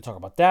this, we can talk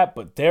about that,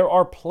 but there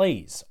are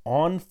plays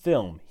on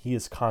film he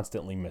is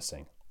constantly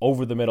missing.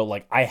 Over the middle.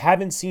 Like, I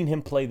haven't seen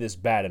him play this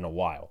bad in a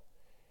while.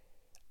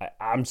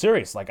 I'm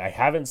serious. Like, I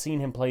haven't seen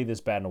him play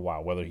this bad in a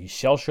while. Whether he's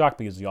shell-shocked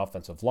because of the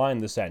offensive line,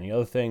 this, that, and the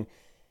other thing.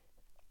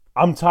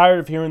 I'm tired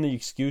of hearing the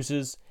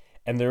excuses,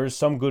 and there is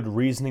some good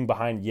reasoning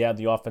behind,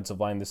 the offensive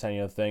line, this, that, and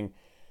the other thing.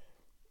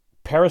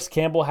 Paris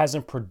Campbell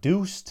hasn't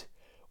produced.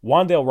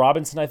 Wan'Dale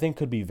Robinson, I think,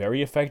 could be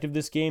very effective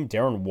this game.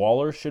 Darren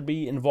Waller should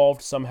be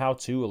involved somehow,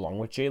 too, along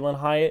with Jalen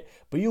Hyatt.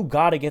 But you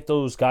got to get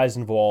those guys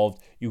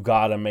involved. You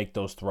got to make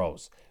those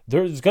throws.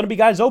 There's going to be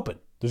guys open.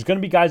 There's going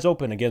to be guys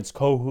open against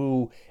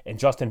Kohu and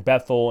Justin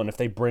Bethel, and if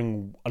they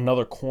bring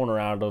another corner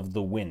out of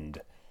the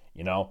wind,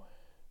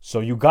 So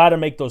you got to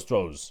make those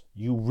throws.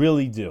 You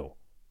really do.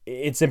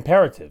 It's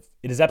imperative.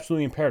 It is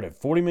absolutely imperative.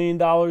 $40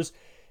 million,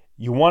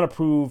 you want to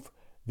prove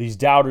these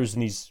doubters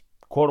and these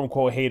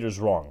quote-unquote haters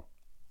wrong.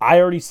 I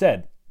already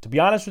said, to be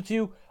honest with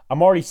you,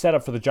 I'm already set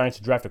up for the Giants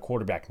to draft a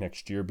quarterback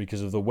next year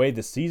because of the way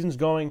the season's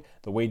going,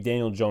 the way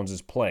Daniel Jones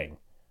is playing.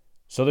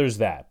 So there's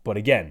that. But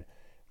again,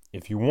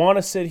 if you want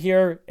to sit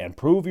here and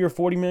prove your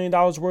 $40 million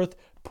worth,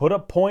 put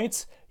up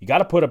points, you got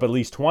to put up at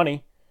least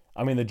 20.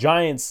 I mean, the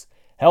Giants,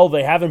 hell,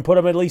 they haven't put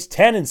up at least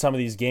 10 in some of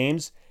these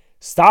games.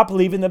 Stop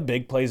leaving the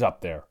big plays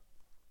up there.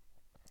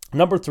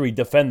 Number 3,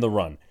 defend the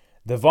run.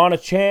 Devon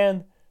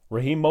Achane,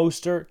 Raheem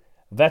Mostert,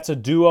 that's a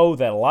duo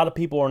that a lot of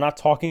people are not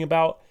talking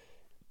about,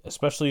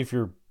 especially if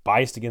you're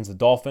biased against the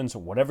Dolphins.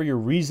 Whatever your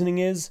reasoning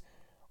is,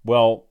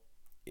 well,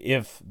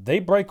 if they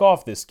break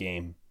off this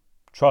game,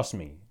 trust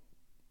me,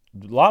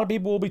 a lot of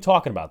people will be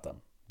talking about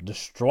them,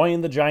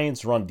 destroying the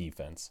Giants' run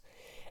defense.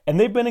 And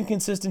they've been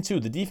inconsistent too.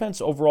 The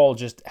defense overall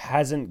just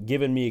hasn't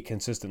given me a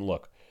consistent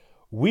look.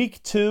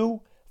 Week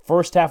 2,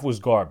 first half was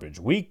garbage.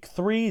 Week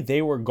 3,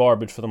 they were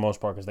garbage for the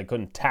most part because they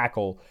couldn't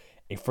tackle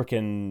a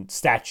freaking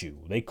statue.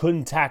 They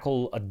couldn't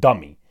tackle a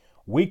dummy.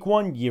 Week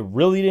 1, you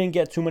really didn't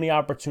get too many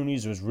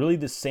opportunities. It was really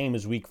the same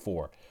as week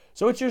 4.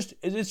 So it's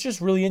just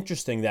really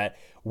interesting that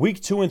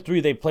week 2 and 3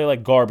 they play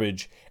like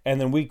garbage,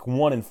 and then week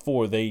 1 and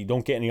 4 they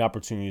don't get any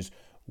opportunities.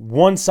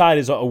 One side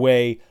is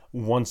away,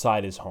 one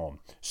side is home.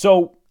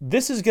 So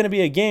this is going to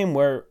be a game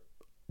where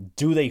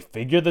do they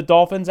figure the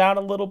Dolphins out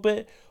a little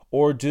bit,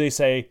 or do they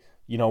say,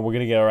 we're going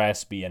to get our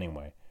ass beat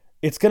anyway?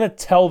 It's going to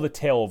tell the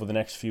tale over the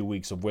next few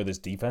weeks of where this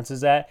defense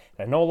is at.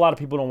 I know a lot of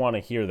people don't want to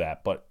hear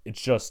that, but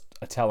it's just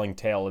a telling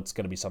tale. It's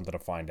going to be something to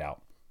find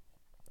out.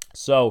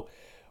 So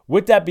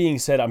with that being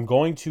said, I'm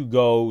going to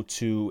go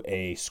to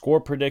a score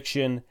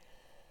prediction.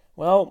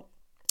 Well,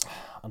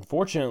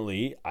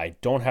 unfortunately, I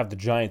don't have the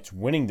Giants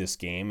winning this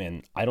game,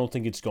 and I don't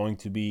think it's going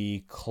to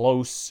be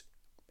close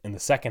in the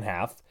second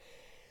half,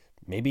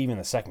 maybe even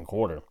the second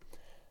quarter.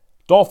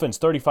 Dolphins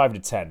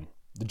 35-10.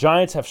 The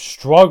Giants have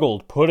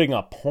struggled putting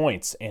up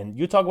points, and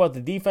you talk about the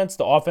defense,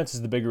 the offense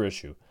is the bigger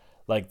issue.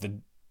 Like, the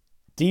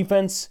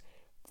defense,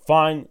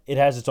 fine, it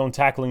has its own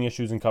tackling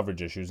issues and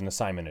coverage issues and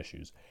assignment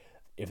issues.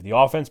 If the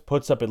offense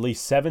puts up at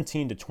least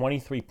 17 to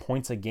 23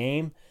 points a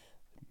game,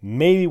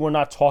 maybe we're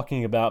not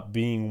talking about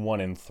being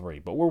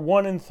 1-3, but we're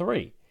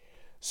 1-3.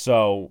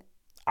 So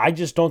I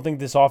just don't think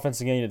this offense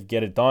is going to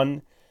get it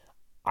done.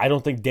 I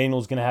don't think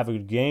Daniel's going to have a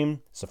good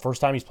game. It's the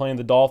first time he's playing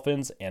the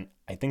Dolphins, and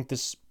I think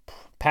this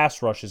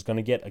pass rush is going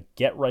to get a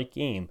get-right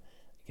game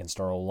against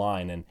our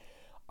O-line. And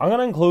I'm going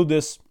to include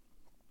this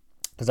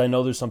because I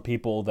know there's some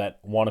people that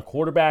want a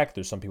quarterback.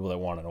 There's some people that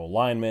want an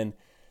O-lineman.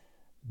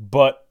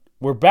 But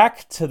we're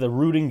back to the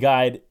rooting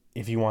guide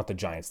if you want the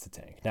Giants to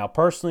tank. Now,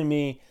 personally,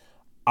 me,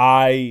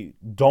 I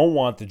don't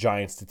want the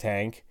Giants to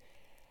tank.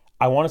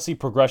 I want to see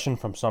progression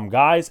from some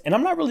guys, and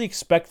I'm not really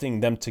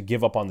expecting them to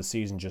give up on the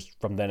season just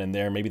from then and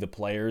there, maybe the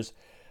players.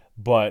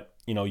 But,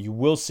 you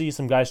will see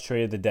some guys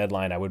trade at the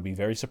deadline. I would be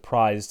very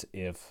surprised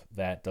if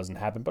that doesn't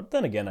happen. But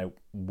then again, I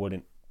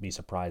wouldn't be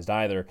surprised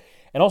either.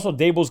 And also,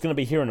 Dable's going to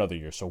be here another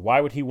year, so why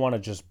would he want to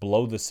just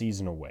blow the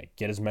season away?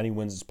 Get as many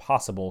wins as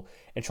possible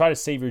and try to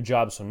save your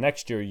job so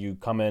next year you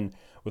come in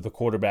with a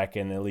quarterback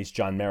and at least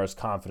John Mara's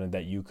confident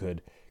that you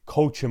could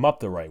coach him up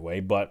the right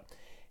way. But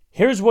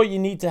here's what you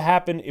need to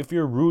happen if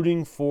you're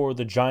rooting for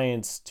the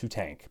Giants to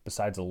tank,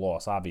 besides a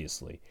loss,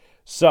 obviously.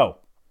 So,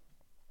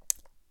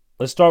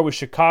 let's start with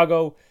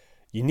Chicago.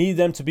 You need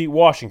them to beat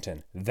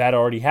Washington. That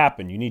already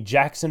happened. You need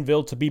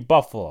Jacksonville to beat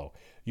Buffalo.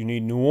 You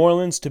need New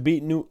Orleans to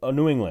beat New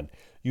England.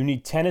 You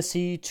need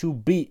Tennessee to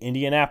beat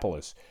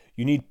Indianapolis.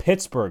 You need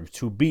Pittsburgh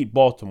to beat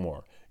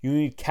Baltimore. You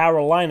need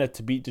Carolina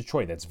to beat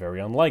Detroit. That's very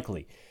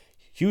unlikely.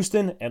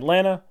 Houston,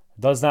 Atlanta,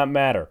 does not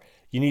matter.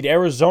 You need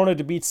Arizona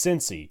to beat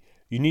Cincy.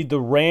 You need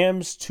the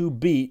Rams to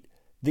beat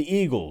the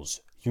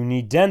Eagles. You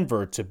need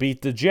Denver to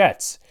beat the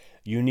Jets.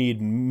 You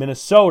need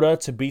Minnesota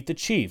to beat the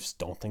Chiefs.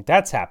 Don't think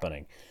that's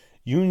happening.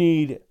 You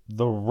need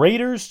the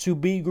Raiders to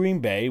beat Green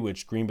Bay,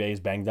 which Green Bay is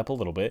banged up a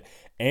little bit.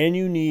 And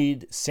you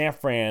need San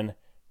Fran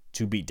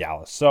to beat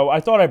Dallas. So I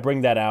thought I'd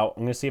bring that out.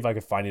 I'm going to see if I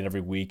could find it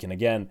every week. And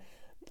again,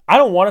 I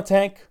don't want a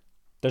tank.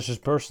 That's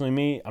just personally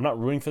me. I'm not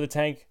rooting for the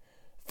tank.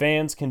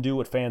 Fans can do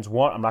what fans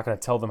want. I'm not going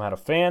to tell them how to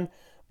fan.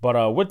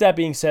 But with that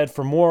being said,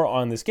 for more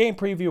on this game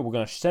preview, we're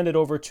going to send it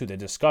over to the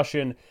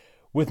discussion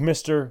with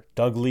Mr.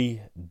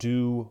 Dougley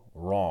Do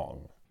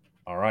Wrong.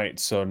 All right,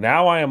 so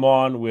now I am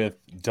on with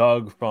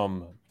Doug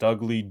from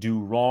Dougley Do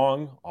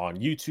Wrong on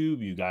YouTube.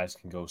 You guys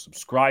can go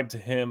subscribe to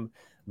him.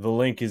 The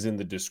link is in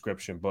the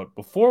description. But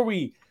before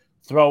we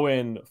throw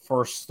in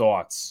first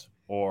thoughts,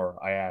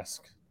 or I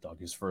ask Doug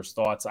his first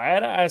thoughts, I had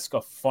to ask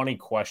a funny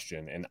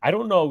question. And I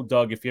don't know,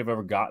 Doug, if you've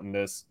ever gotten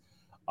this.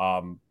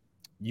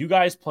 You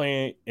guys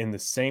play in the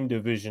same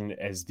division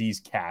as these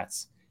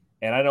cats.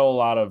 And I know a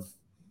lot of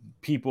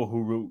people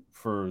who root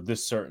for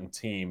this certain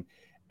team.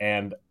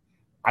 And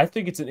I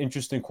think it's an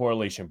interesting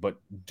correlation. But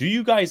do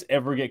you guys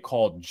ever get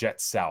called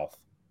Jet South?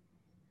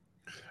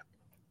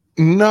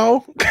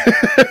 No,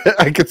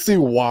 I could see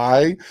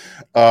why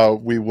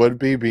we would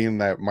be, being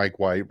that Mike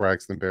White,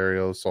 Braxton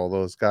Berrios, all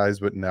those guys,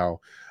 but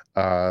no,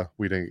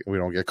 we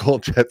don't get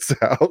called Jet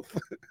South.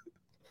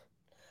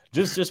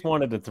 Just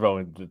wanted to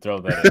throw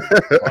that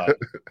in, but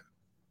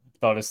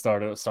thought it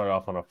started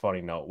off on a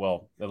funny note.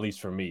 Well, at least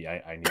for me,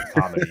 I need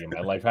comedy in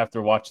my life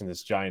after watching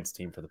this Giants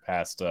team for the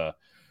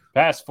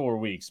past 4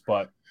 weeks.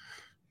 But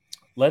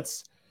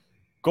let's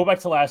go back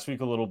to last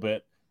week a little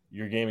bit.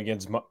 Your game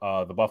against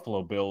the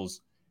Buffalo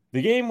Bills.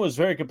 The game was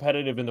very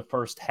competitive in the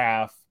first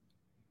half.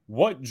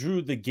 What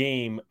drew the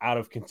game out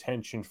of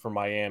contention for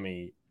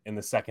Miami in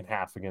the second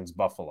half against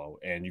Buffalo,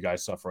 and you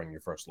guys suffering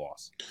your first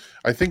loss?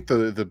 I think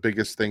the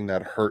biggest thing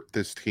that hurt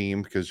this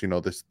team, because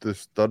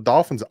the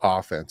Dolphins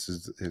offense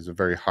is a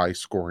very high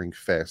scoring,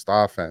 fast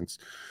offense.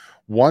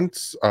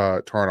 Once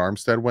Taron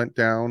Armstead went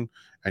down,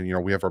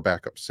 and we have our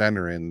backup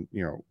center, and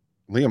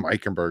Liam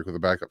Eichenberg, who the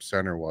backup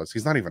center was,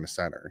 he's not even a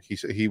center.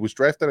 He was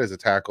drafted as a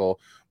tackle,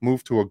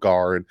 moved to a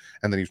guard,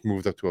 and then he's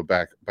moved up to a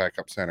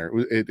backup center.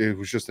 It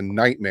was just a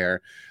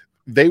nightmare.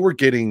 They were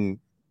getting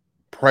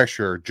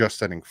pressure just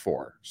setting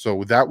four,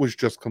 so that was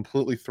just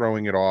completely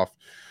throwing it off.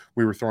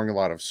 We were throwing a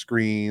lot of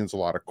screens, a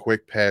lot of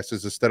quick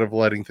passes, instead of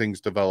letting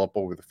things develop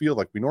over the field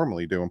like we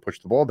normally do and push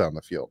the ball down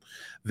the field.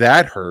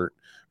 That hurt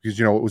because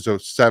it was a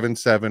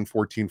 7-7,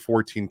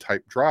 14-14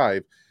 type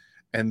drive.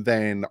 And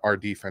then our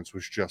defense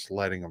was just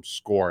letting them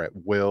score at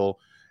will.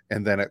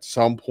 And then at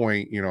some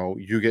point,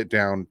 you get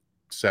down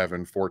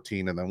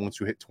 7-14. And then once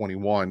you hit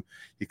 21,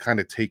 you kind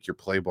of take your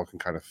playbook and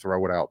kind of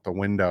throw it out the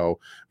window,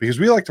 because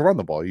we like to run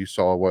the ball. You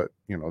saw what,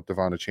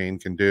 Devon Chain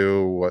can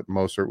do, what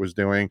Mostert was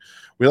doing.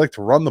 We like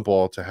to run the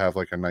ball to have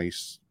like a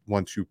nice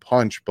 1-2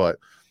 punch. But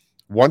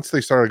once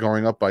they started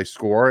going up by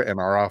score and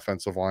our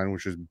offensive line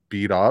was just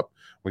beat up,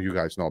 well, you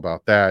guys know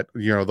about that.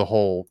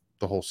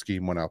 The whole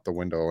scheme went out the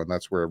window, and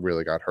that's where it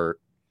really got hurt.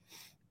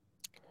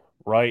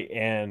 Right.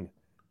 And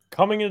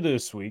coming into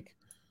this week,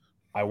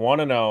 I want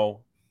to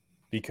know,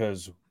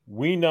 because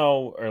we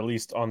know, or at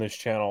least on this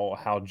channel,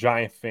 how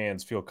Giant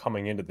fans feel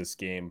coming into this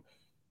game.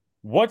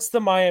 What's the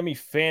Miami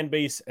fan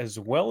base as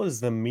well as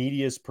the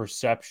media's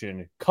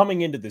perception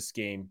coming into this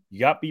game? You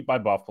got beat by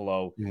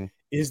Buffalo. Mm-hmm.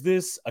 Is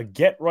this a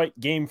get-right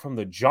game from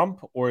the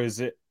jump, or is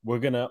it we're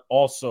going to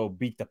also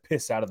beat the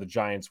piss out of the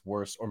Giants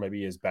worse, or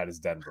maybe as bad as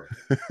Denver?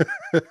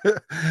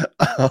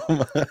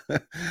 um,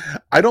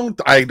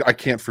 I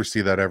can't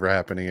foresee that ever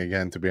happening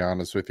again, to be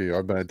honest with you.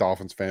 I've been a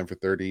Dolphins fan for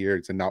 30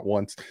 years, and not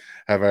once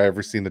have I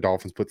ever seen the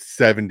Dolphins put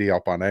 70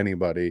 up on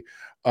anybody.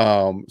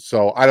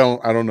 So I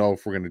don't know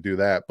if we're going to do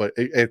that, but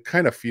it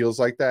kind of feels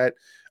like that.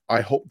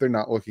 I hope they're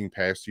not looking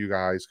past you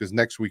guys, because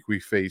next week we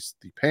face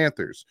the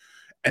Panthers,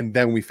 and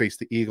then we face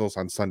the Eagles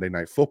on Sunday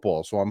Night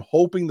Football. So I'm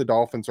hoping the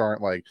Dolphins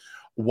aren't like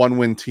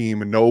one-win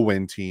team and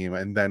no-win team,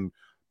 and then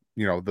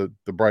the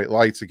bright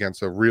lights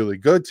against a really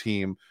good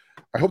team.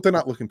 I hope they're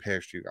not looking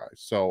past you guys.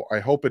 So I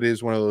hope it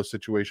is one of those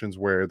situations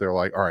where they're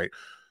like, all right,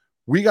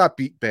 we got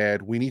beat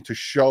bad. We need to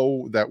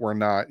show that we're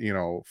not,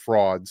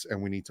 frauds,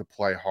 and we need to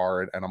play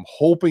hard. And I'm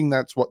hoping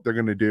that's what they're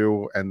going to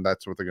do, and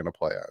that's what they're going to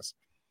play as.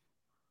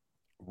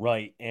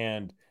 Right.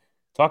 And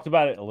talked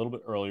about it a little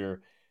bit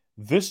earlier.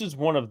 This is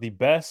one of the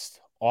best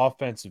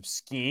offensive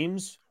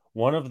schemes,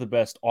 one of the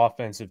best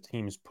offensive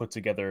teams put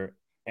together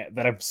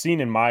that I've seen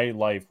in my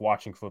life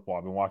watching football.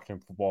 I've been watching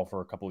football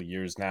for a couple of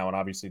years now, and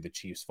obviously the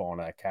Chiefs fall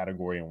into that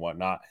category and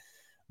whatnot.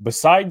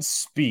 Besides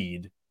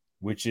speed,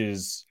 which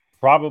is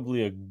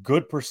probably a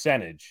good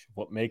percentage of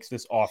what makes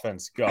this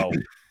offense go,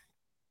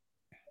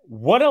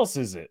 what else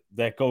is it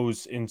that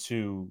goes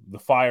into the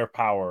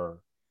firepower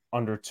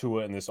under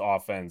Tua in this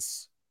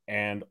offense?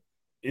 And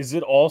is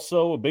it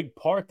also a big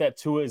part that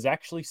Tua is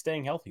actually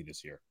staying healthy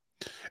this year?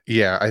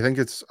 Yeah, I think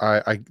it's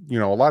a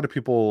lot of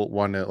people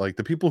want to like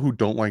the people who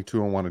don't like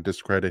Tua and want to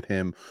discredit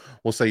him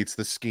will say it's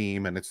the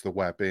scheme and it's the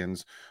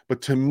weapons.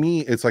 But to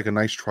me, it's like a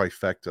nice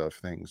trifecta of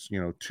things.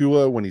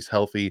 Tua, when he's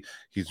healthy,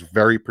 he's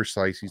very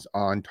precise, he's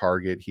on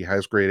target, he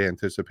has great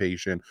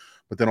anticipation,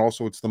 but then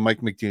also it's the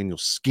Mike McDaniel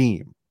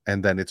scheme.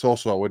 And then it's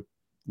also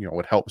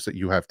what helps that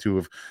you have two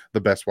of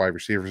the best wide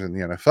receivers in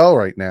the NFL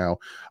right now.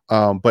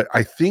 But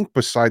I think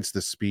besides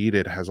the speed,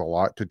 it has a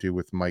lot to do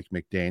with Mike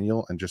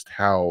McDaniel and just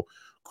how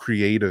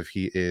creative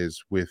he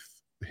is with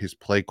his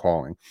play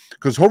calling,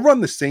 because he'll run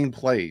the same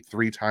play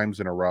 3 times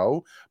in a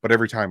row, but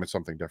every time it's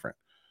something different.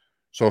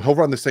 So he'll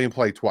run the same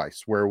play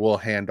twice where we'll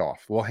hand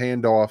off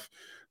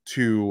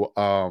to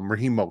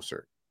Raheem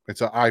Mostert.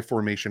 It's an I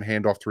formation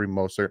handoff to Raheem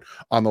Mostert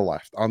on the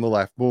left,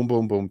 boom,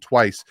 boom, boom,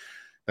 twice.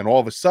 Then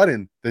all of a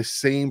sudden, the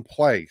same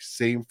play,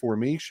 same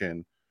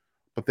formation,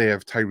 but they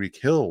have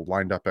Tyreek Hill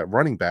lined up at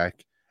running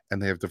back,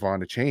 and they have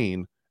Devon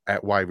Achane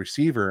at wide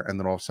receiver, and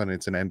then all of a sudden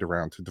it's an end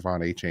around to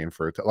Devon Achane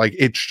for it. Like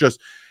it's just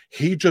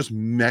he just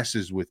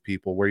messes with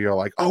people where you're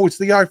like, oh, it's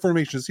the I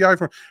formation, it's the I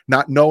formation,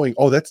 not knowing,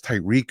 oh, that's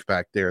Tyreek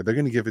back there. They're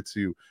going to give it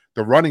to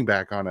the running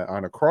back on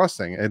a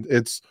crossing, and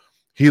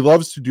he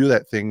loves to do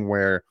that thing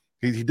where.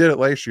 He did it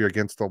last year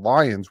against the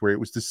Lions where it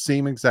was the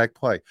same exact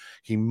play.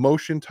 He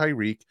motioned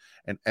Tyreek,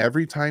 and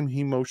every time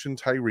he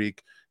motioned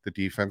Tyreek, the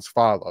defense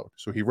followed.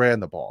 So he ran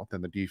the ball.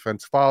 Then the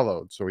defense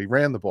followed. So he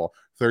ran the ball.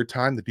 Third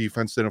time, the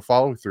defense didn't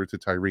follow through to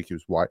Tyreek. He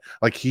was wide.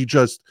 Like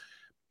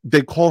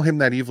they call him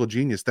that evil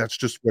genius. That's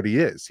just what he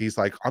is. He's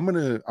like, I'm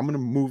gonna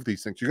move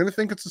these things. You're gonna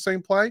think it's the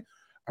same play.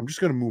 I'm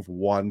just gonna move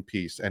one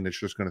piece, and it's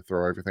just gonna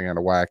throw everything out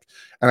of whack.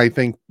 And I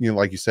think,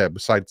 like you said,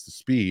 besides the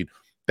speed,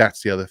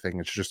 that's the other thing.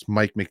 It's just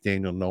Mike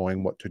McDaniel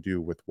knowing what to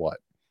do with what.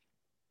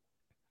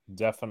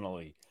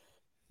 Definitely.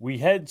 We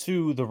head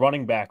to the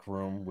running back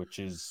room, which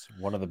is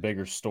one of the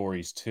bigger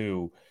stories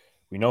too.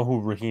 We know who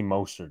Raheem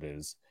Mostert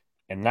is,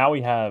 and now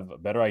we have a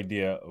better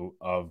idea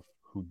of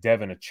who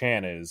Devin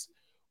Achan is.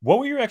 What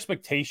were your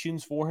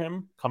expectations for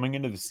him coming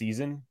into the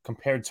season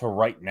compared to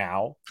right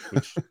now?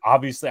 Which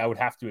obviously I would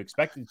have to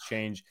expect it to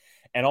change.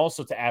 And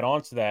also to add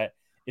on to that,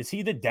 is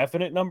he the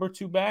definite number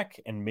two back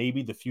and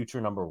maybe the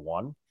future number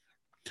one?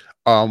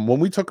 When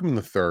we took him in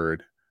the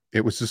third,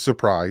 it was a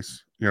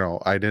surprise.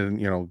 I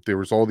didn't, there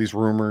was all these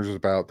rumors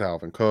about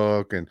Dalvin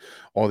Cook and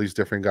all these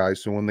different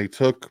guys. So when they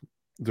took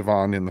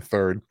Devon in the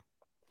third,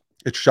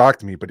 it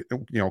shocked me. But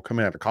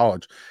coming out of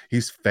college,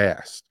 he's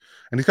fast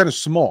and he's kind of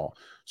small.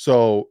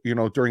 So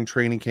during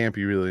training camp,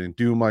 he really didn't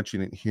do much. You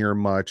didn't hear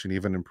much, and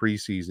even in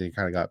preseason, he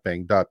kind of got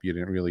banged up. You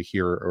didn't really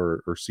hear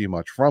or see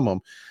much from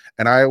him.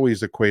 And I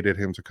always equated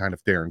him to kind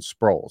of Darren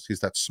Sproles. He's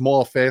that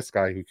small, fast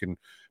guy who can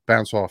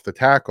bounce off the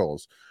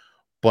tackles,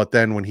 but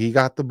then when he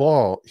got the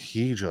ball,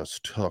 he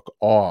just took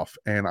off.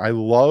 And I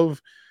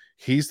love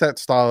he's that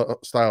style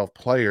of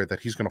player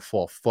that he's going to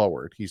fall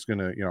forward. He's going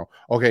to,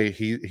 okay,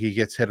 he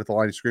gets hit at the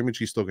line of scrimmage,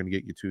 he's still going to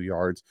get you 2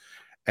 yards,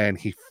 and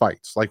he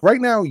fights. Like right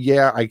now,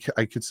 yeah, I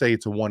could say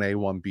it's a 1A,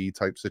 1B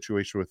type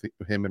situation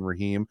with him and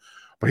Raheem,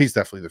 but he's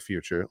definitely the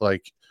future.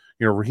 Like,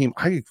 Raheem,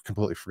 I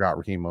completely forgot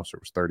Raheem Mostert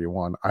was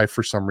 31. I,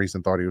 for some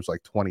reason, thought he was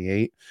like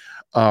 28.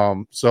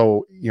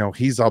 So,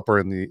 he's upper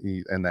in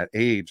that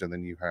age, and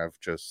then you have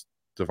just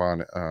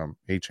Devon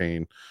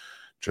A-Chain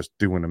just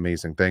doing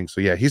amazing things. So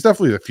yeah, he's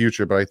definitely the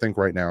future, but I think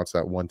right now it's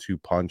that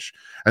 1-2 punch.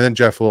 And then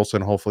Jeff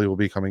Wilson hopefully will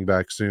be coming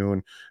back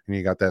soon. And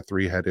you got that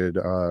 3-headed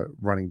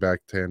running back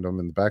tandem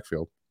in the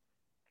backfield.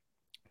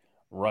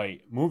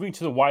 Right. Moving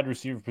to the wide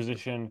receiver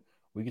position,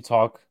 we could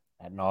talk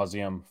ad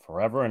nauseum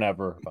forever and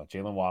ever about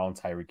Jalen Waddle and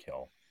Tyreek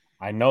Hill.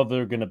 I know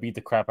they're going to beat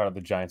the crap out of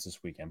the Giants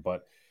this weekend,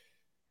 but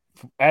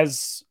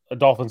as a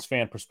Dolphins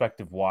fan,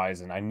 perspective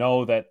wise, and I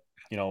know that,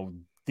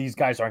 these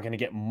guys aren't going to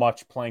get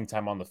much playing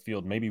time on the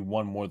field, maybe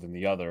one more than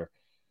the other.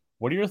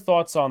 What are your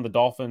thoughts on the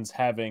Dolphins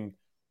having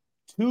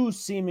two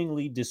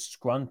seemingly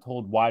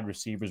disgruntled wide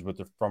receivers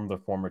from their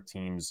former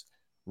teams?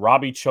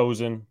 Robbie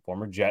Chosen,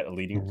 former Jet,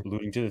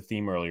 alluding to the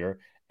theme earlier,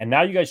 and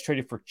now you guys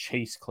traded for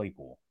Chase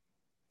Claypool.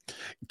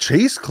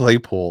 Chase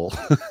Claypool,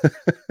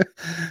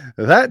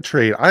 that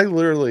trade,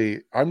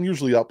 I'm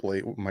usually up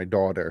late with my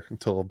daughter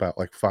until about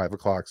like 5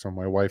 o'clock. So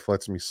my wife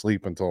lets me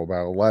sleep until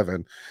about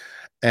 11.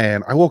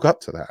 And I woke up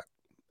to that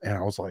and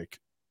I was like,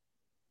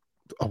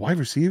 a wide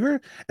receiver,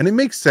 and it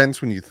makes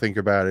sense when you think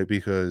about it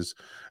because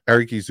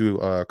Eric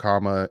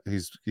Izu,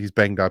 he's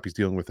banged up. He's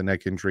dealing with a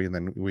neck injury, and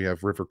then we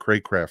have River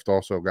Craycraft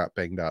also got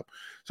banged up.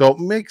 So it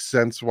makes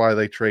sense why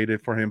they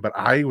traded for him. But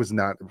I was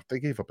not. They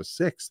gave up a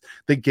sixth.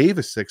 They gave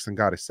a sixth and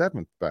got a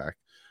seventh back.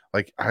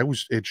 Like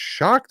it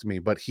shocked me.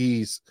 But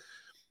he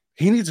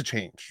needs a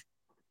change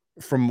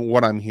from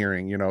what I'm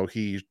hearing.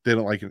 He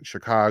didn't like it in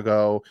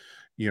Chicago.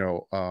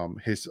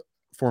 His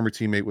former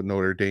teammate with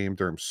Notre Dame,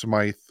 Durham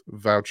Smythe,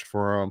 vouched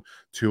for him.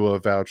 Tua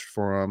vouched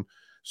for him.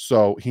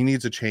 So he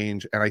needs a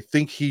change. And I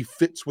think he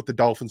fits what the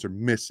Dolphins are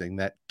missing,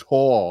 that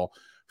tall,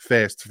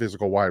 fast,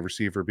 physical wide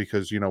receiver,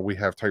 because, we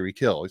have Tyreek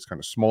Hill. He's kind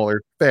of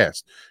smaller,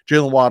 fast.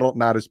 Jalen Waddle,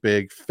 not as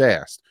big,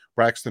 fast.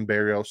 Braxton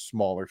Berrios,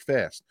 smaller,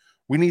 fast.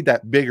 We need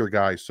that bigger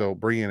guy. So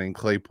bringing in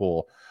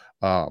Claypool,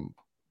 Um,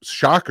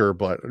 Shocker,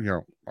 but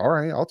all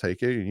right, I'll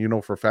take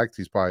it. For a fact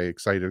he's probably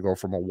excited to go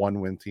from a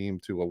 1-win team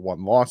to a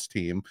 1-loss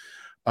team.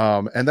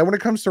 And then when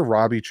it comes to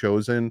Robbie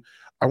Chosen,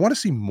 I want to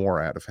see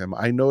more out of him.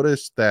 I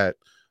noticed that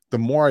the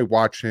more I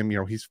watch him,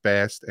 he's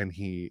fast and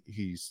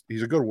he's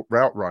a good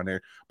route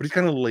runner, but he's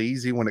kind of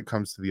lazy when it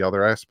comes to the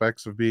other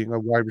aspects of being a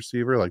wide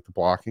receiver, like the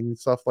blocking and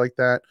stuff like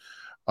that.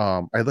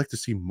 I'd like to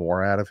see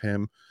more out of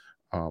him.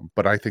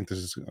 But I think this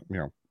is,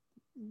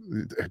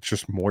 it's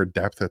just more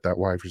depth at that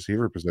wide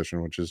receiver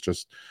position, which is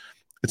just,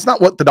 it's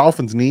not what the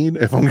Dolphins need.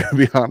 If I'm going to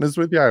be honest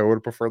with you, I would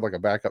have preferred like a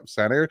backup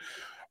center,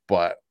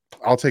 but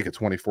I'll take a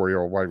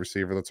 24-year-old wide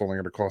receiver that's only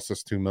going to cost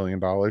us $2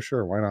 million.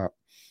 Sure, why not?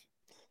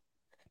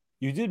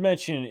 You did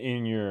mention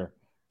in your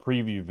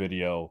preview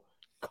video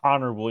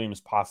Connor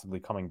Williams possibly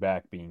coming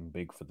back being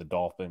big for the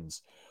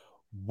Dolphins.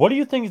 What do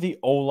you think the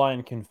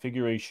O-line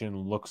configuration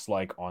looks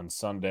like on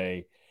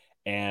Sunday?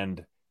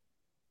 And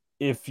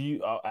if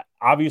you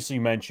obviously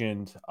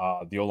mentioned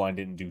the O-line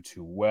didn't do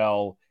too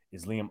well,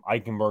 is Liam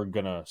Eichenberg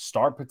going to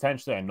start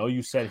potentially? I know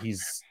you said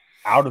he's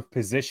out of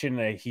position,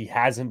 that he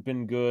hasn't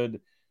been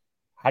good.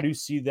 How do you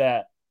see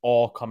that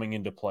all coming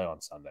into play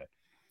on Sunday?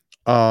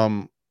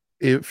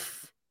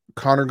 If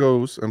Connor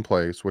goes and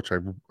plays, which I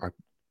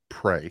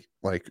pray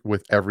like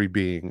with every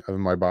being of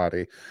my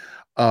body,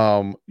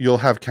 you'll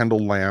have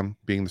Kendall Lamb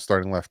being the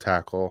starting left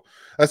tackle.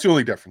 That's the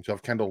only difference. You'll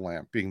have Kendall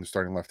Lamb being the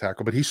starting left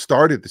tackle, but he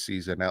started the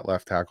season at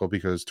left tackle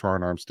because Teron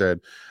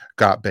Armstead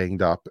got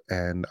banged up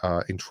and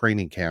in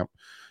training camp.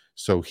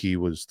 So he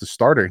was the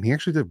starter, and he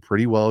actually did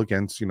pretty well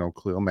against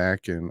Khalil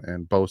Mack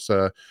and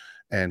Bosa,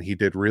 and he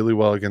did really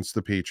well against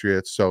the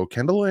Patriots. So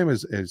Kendall Lamb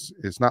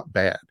is not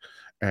bad,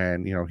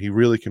 and he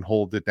really can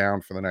hold it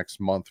down for the next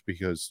month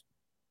because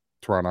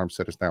Teron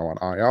Armstead is now on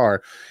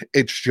IR.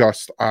 It's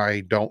just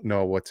I don't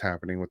know what's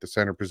happening with the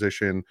center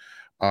position.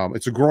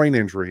 It's a groin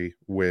injury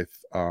with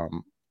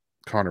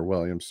Connor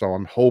Williams, so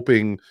I'm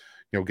hoping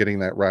getting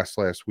that rest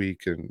last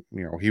week, and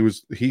he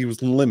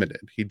was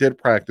limited. He did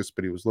practice,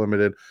 but he was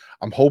limited.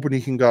 I'm hoping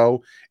he can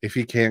go. If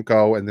he can't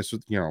go, and this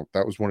was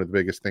that was one of the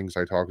biggest things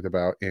I talked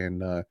about in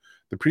the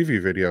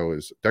preview video,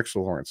 is Dexter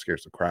Lawrence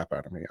scares the crap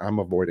out of me. I'm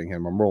avoiding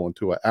him. I'm rolling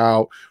to it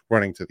out,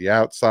 running to the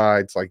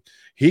outsides. Like,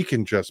 he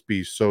can just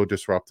be so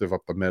disruptive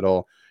up the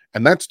middle.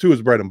 And that's to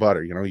his bread and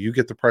butter. You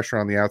get the pressure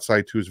on the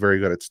outside. Too is very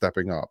good at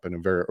stepping up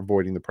and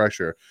avoiding the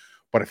pressure.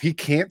 But if he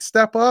can't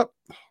step up,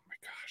 oh my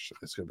gosh,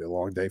 it's going to be a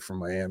long day from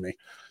Miami.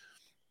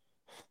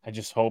 I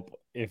just hope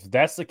if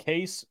that's the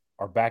case,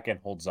 our back end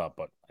holds up.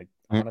 But I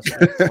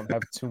honestly don't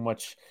have too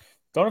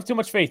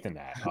much faith in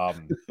that.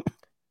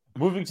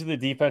 Moving to the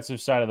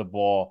defensive side of the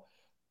ball,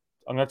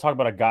 I'm going to talk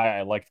about a guy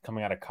I liked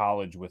coming out of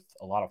college with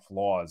a lot of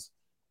flaws.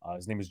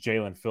 His name is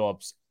Jalen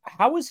Phillips.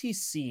 How is he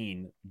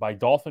seen by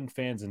Dolphin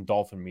fans and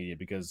Dolphin media?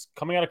 Because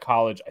coming out of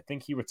college, I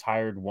think he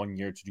retired 1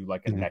 year to do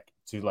like a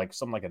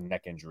something like a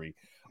neck injury.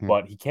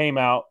 But he came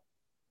out,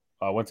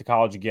 went to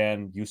college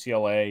again,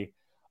 UCLA.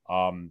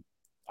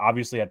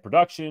 Obviously had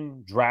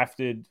production,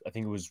 drafted. I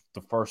think it was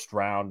the first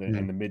round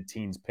and the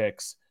mid-teens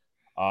picks.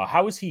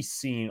 How is he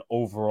seen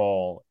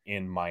overall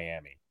in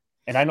Miami?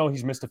 And I know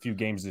he's missed a few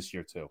games this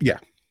year too. Yeah.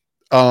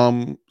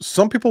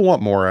 Some people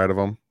want more out of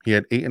him. He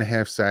had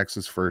 8.5 sacks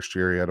his first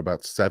year. He had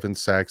about 7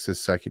 sacks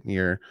his second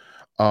year.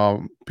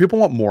 People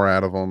want more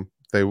out of him.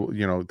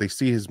 They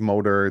see his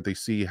motor, they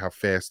see how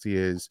fast he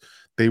is.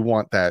 They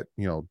want that,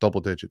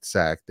 double-digit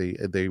sack.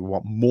 They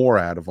want more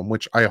out of him,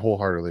 which I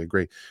wholeheartedly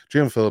agree.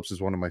 Jalen Phillips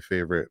is one of my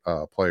favorite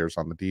players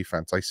on the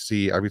defense. I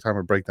see every time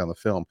I break down the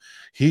film,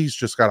 he's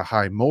just got a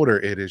high motor.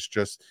 It is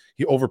just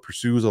he over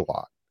pursues a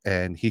lot,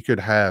 and he could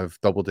have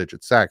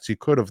double-digit sacks. He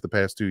could have the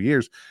past 2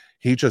 years.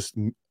 He just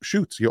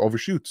shoots, he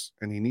overshoots,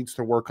 and he needs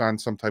to work on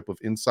some type of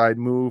inside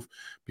move,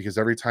 because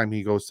every time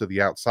he goes to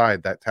the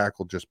outside, that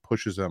tackle just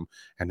pushes him,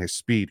 and his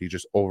speed, he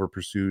just over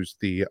pursues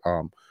the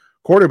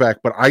quarterback.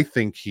 But I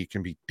think he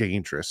can be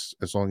dangerous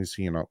as long as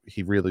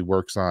he really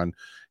works on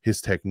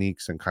his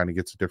techniques and kind of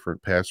gets a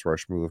different pass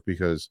rush move,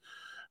 because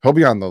he'll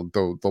be on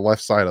the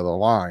left side of the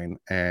line,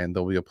 and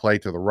there'll be a play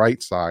to the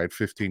right side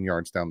 15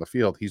 yards down the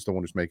field. He's the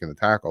one who's making the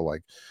tackle.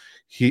 Like,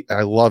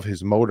 I love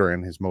his motor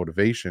and his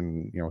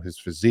motivation, his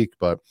physique,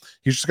 but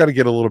he's just got to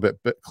get a little bit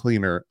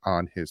cleaner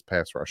on his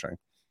pass rushing.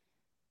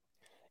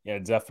 Yeah,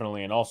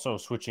 definitely. And also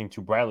switching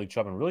to Bradley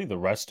Chubb and really the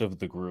rest of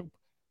the group.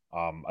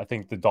 I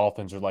think the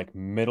Dolphins are like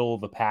middle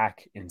of the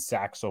pack in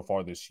sacks so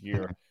far this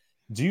year.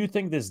 Do you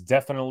think this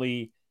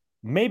definitely,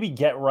 maybe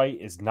get right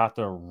is not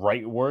the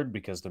right word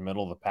because they're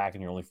middle of the pack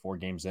and you're only 4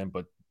 games in,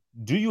 but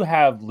do you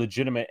have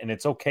legitimate, and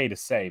it's okay to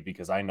say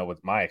because I know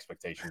what my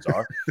expectations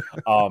are.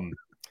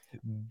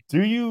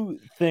 Do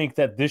you think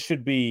that this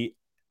should be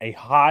a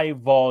high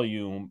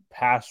volume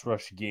pass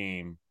rush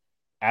game?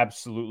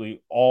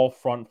 Absolutely, all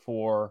front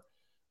 4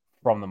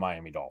 from the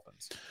Miami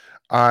Dolphins.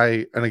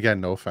 And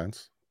again, no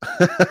offense,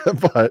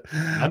 but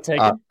None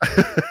taken.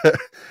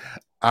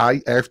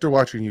 After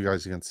watching you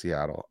guys against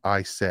Seattle,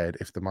 I said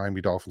if the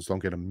Miami Dolphins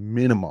don't get a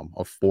minimum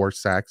of 4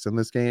 sacks in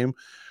this game,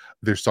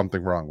 there's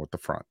something wrong with the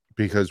front,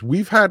 because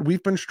we've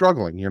been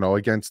struggling.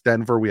 Against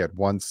Denver, we had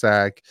 1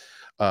 sack.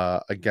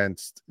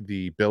 Against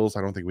the Bills,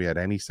 I don't think we had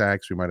any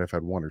sacks. We might have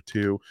had one or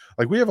two.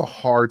 Like, we have a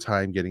hard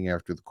time getting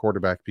after the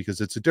quarterback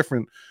because it's a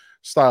different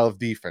style of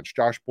defense.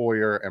 Josh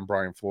Boyer and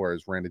Brian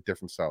Flores ran a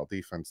different style of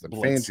defense than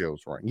Blitz.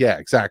 Fangio's ran. Yeah,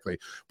 exactly.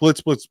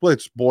 Blitz, blitz,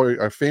 blitz.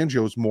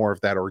 Fangio's more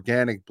of that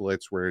organic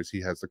blitz, whereas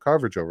he has the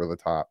coverage over the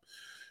top.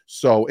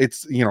 So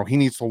it's, he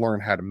needs to learn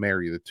how to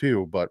marry the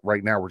two. But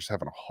right now, we're just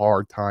having a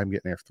hard time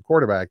getting after the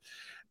quarterback.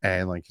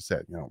 And like you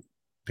said,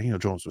 Daniel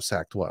Jones was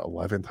sacked,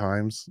 11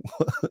 times?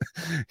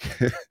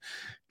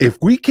 If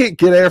we can't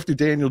get after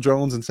Daniel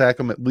Jones and sack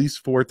him at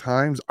least 4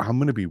 times, I'm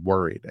going to be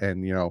worried.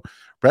 And,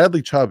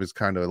 Bradley Chubb is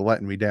kind of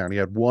letting me down. He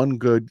had one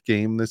good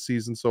game this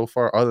season so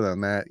far. Other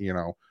than that,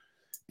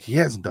 he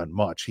hasn't done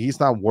much. He's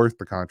not worth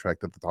the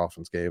contract that the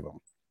Dolphins gave him.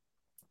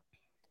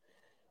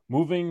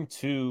 Moving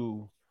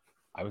to,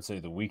 I would say,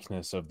 the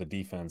weakness of the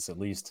defense, at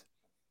least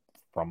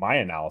from my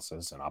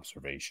analysis and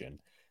observation.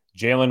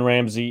 Jalen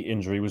Ramsey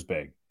injury was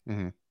big.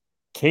 Mm-hmm.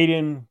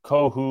 Caden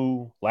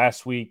Kohu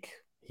last week,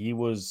 he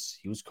was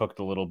cooked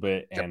a little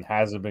bit Yep. and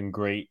hasn't been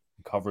great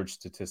coverage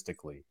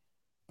statistically.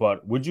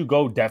 But would you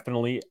go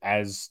definitely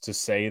as to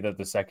say that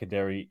the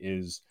secondary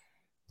is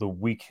the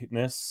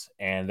weakness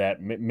and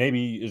that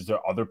maybe is there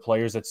other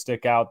players that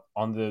stick out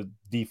on the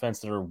defense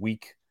that are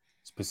weak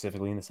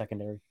specifically in the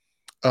secondary?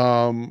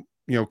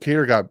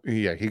 Cater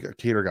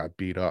got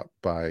beat up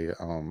by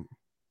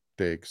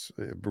Diggs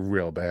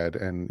real bad,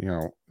 and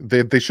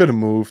they should have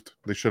moved.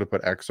 They should have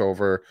put X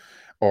over,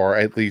 or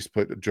at least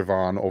put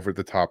Javon over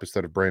the top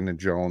instead of Brandon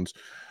Jones.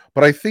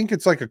 But I think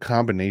it's like a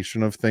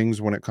combination of things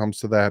when it comes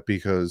to that,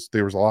 because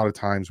there was a lot of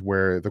times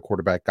where the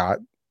quarterback got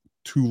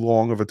too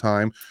long of a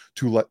time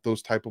to let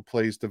those type of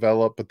plays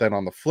develop. But then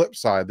on the flip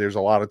side, there's a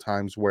lot of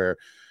times where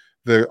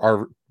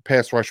our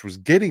pass rush was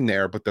getting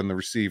there, but then the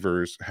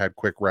receivers had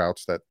quick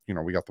routes that,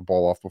 we got the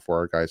ball off before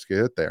our guys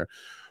get there.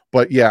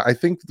 But yeah, I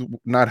think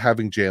not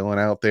having Jalen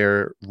out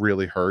there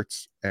really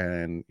hurts.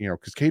 And,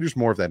 because Cater's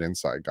more of that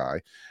inside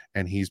guy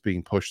and he's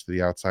being pushed to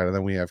the outside. And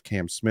then we have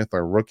Cam Smith,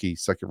 our rookie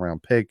second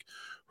round pick,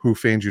 who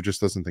Fangio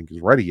just doesn't think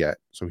is ready yet.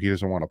 So he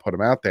doesn't want to put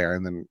him out there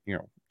and then,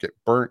 get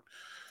burnt.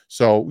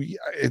 So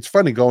it's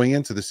funny going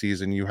into the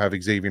season, you have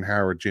Xavier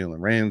Howard,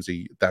 Jalen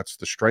Ramsey. That's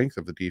the strength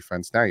of the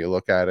defense. Now you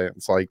look at it,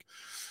 it's like,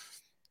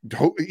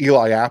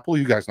 Eli Apple,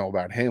 you guys know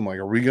about him. Like,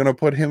 are we going to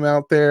put him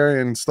out there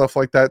and stuff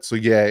like that? So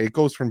yeah, it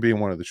goes from being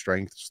one of the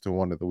strengths to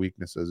one of the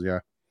weaknesses. Yeah.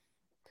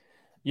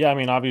 Yeah, I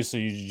mean,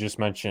 obviously, you just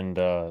mentioned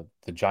the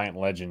giant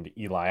legend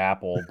Eli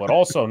Apple, but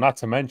also not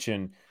to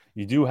mention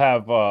you do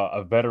have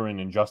a veteran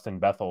in Justin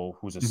Bethel,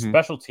 who's a Mm-hmm.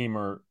 special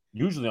teamer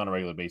usually on a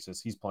regular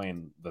basis. He's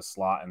playing the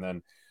slot, and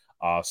then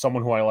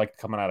someone who I liked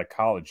coming out of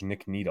college,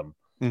 Nick Needham.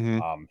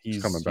 Mm-hmm. He's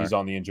He's coming back. he's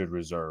on the injured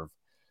reserve,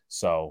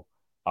 so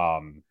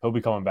he'll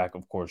be coming back,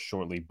 of course,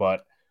 shortly.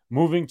 But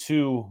moving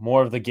to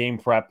more of the game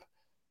prep,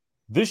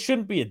 this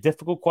shouldn't be a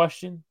difficult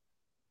question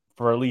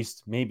for at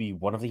least maybe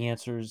one of the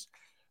answers.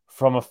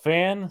 From a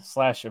fan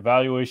slash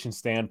evaluation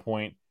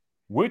standpoint,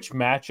 which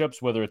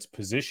matchups, whether it's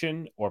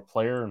position or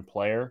player and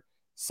player,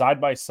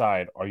 side by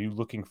side, are you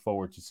looking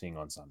forward to seeing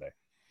on Sunday?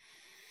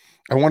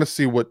 I want to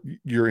see what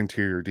your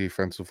interior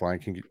defensive line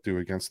can do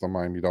against the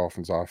Miami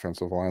Dolphins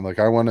offensive line. Like,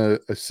 I want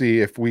to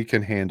see if we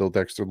can handle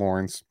Dexter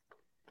Lawrence,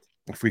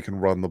 if we can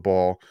run the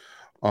ball.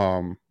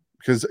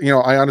 Because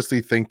I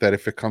honestly think that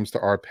if it comes to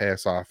our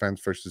pass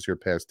offense versus your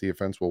pass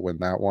defense, we'll win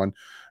that one,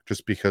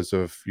 just because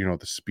of the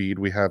speed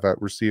we have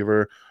at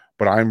receiver.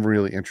 But I'm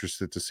really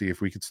interested to see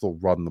if we could still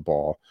run the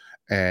ball.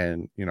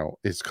 And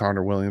is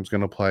Connor Williams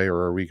going to play,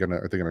 or are they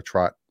going to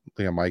trot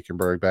Liam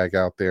Eichenberg back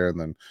out there? And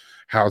then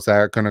how's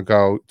that going to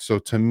go? So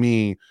to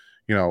me,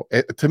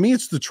 to me,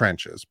 it's the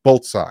trenches,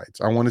 both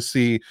sides. I want to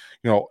see,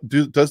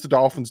 does the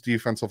Dolphins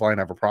defensive line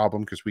have a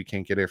problem because we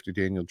can't get after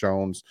Daniel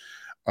Jones?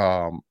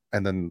 And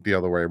then the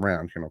other way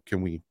around,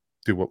 can we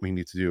do what we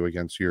need to do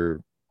against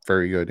your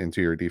very good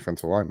interior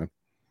defensive lineman?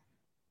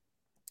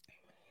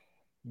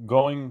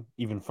 Going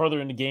even further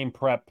into game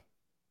prep,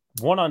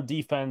 one on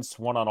defense,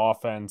 one on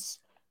offense,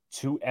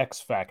 two X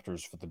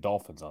factors for the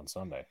Dolphins on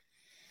Sunday.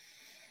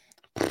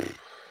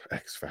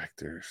 X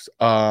factors.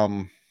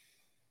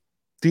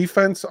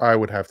 Defense, I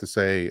would have to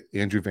say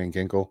Andrew Van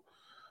Ginkel.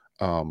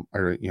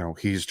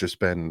 He's just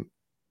been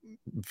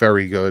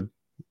very good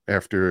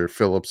after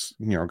Phillips,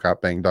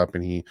 got banged up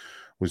and he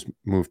was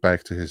moved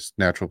back to his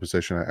natural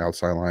position at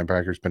outside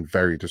linebacker. Has been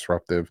very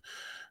disruptive.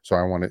 So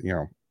I want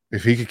to,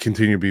 if he could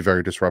continue to be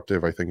very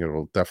disruptive, I think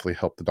it'll definitely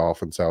help the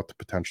Dolphins out to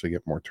potentially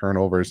get more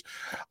turnovers.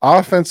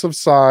 Offensive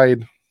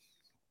side,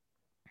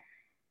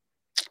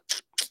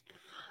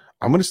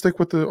 I'm going to stick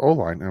with the O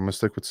line. I'm going to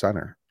stick with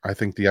center. I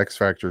think the X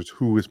factor is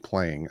who is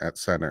playing at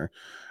center.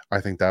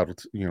 I think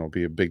that'll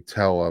be a big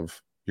tell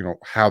of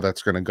how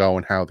that's going to go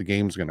and how the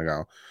game's going to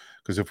go.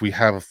 Because if we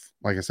have,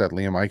 like I said,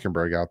 Liam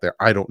Eichenberg out there,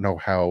 I don't know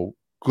how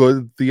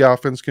good the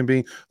offense can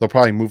be. They'll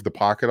probably move the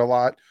pocket a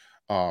lot.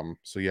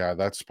 So yeah,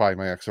 that's probably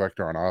my X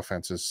factor on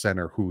offense is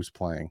center who's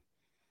playing.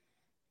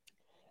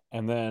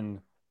 And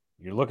then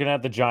you're looking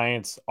at the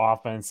Giants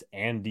offense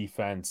and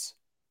defense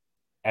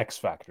X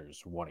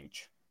factors, one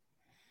each.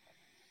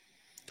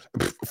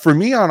 For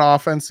me on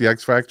offense, the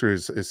X factor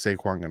is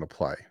Saquon going to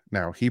play.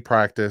 Now he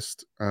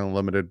practiced on a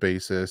limited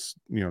basis.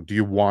 Do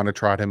you want to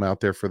trot him out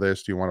there for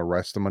this? Do you want to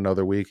rest him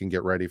another week and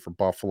get ready for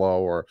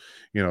Buffalo or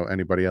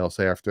anybody else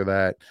after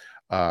that?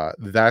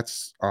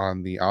 That's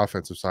on the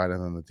offensive side,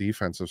 and then the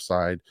defensive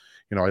side.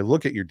 I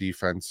look at your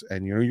defense,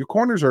 and your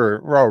corners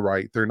are all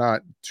right. They're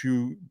not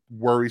too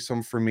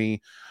worrisome for me.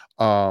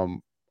 I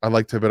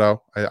like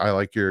Thibodeau. I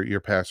like your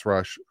pass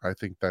rush. I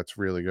think that's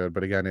really good.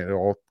 But again, it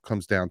all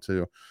comes down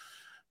to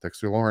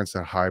Dexter Lawrence,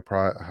 that high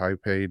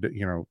paid,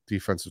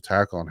 defensive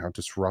tackle, and how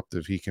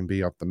disruptive he can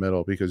be up the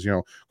middle. Because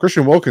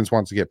Christian Wilkins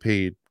wants to get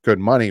paid good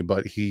money,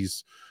 but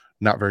he's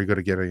not very good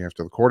at getting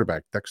after the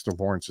quarterback. Dexter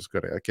Lawrence is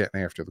good at getting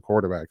after the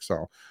quarterback.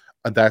 So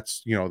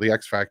that's the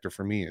X factor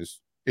for me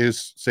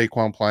is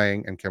Saquon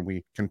playing, and can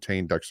we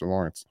contain Dexter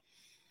Lawrence?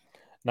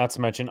 Not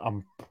to mention,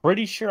 I'm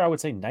pretty sure, I would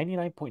say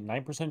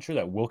 99.9% sure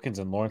that Wilkins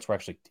and Lawrence were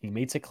actually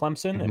teammates at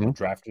Clemson and Mm-hmm. were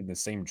drafted in the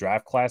same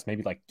draft class,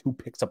 maybe like 2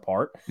 picks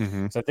apart.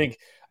 Mm-hmm. So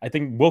I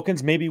think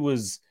Wilkins maybe he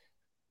was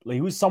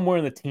somewhere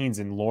in the teens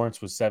and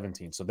Lawrence was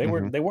 17. So they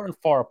Mm-hmm.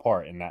 weren't far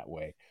apart in that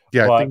way.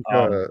 Yeah, I But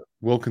think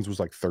Wilkins was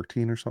like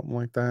 13 or something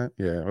like that.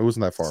 Yeah, it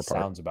wasn't that far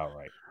apart. sounds about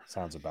right.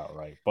 Sounds about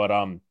right. But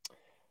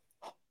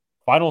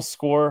final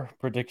score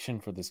prediction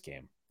for this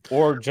game,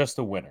 or just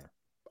a winner?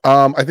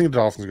 I think the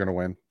Dolphins are going to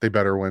win. They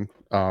better win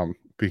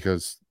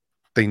because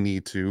they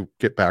need to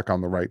get back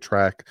on the right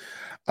track.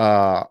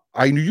 I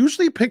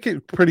usually pick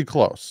it pretty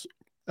close.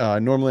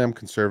 Normally I'm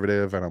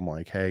conservative and I'm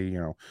like, hey,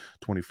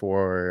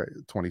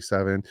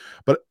 24-27.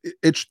 But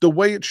it's the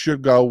way it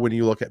should go when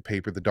you look at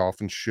paper. The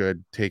Dolphins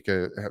should take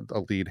a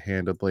lead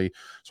handedly.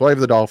 So I have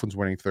the Dolphins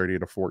winning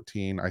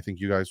 30-14. I think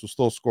you guys will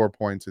still score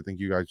points. I think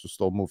you guys will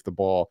still move the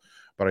ball.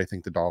 But I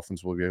think the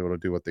Dolphins will be able to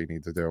do what they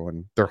need to do,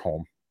 and they're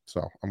home.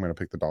 So I'm going to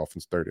pick the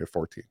Dolphins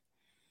 30-14.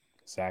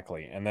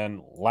 Exactly. And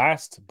then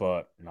last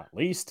but not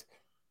least,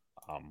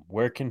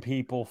 where can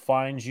people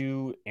find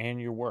you and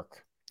your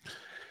work?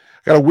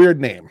 Got a weird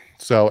name.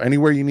 So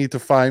anywhere you need to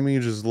find me,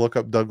 just look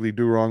up Dougly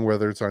Durong,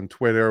 whether it's on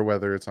Twitter,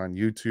 whether it's on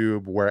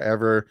YouTube,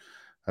 wherever.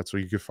 That's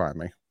where you can find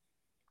me.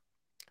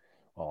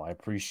 Well, I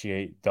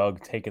appreciate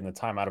Doug taking the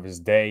time out of his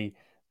day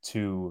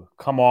to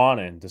come on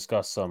and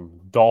discuss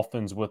some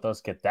Dolphins with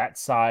us, get that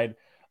side.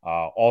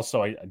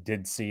 Also, I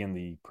did see in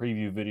the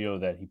preview video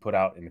that he put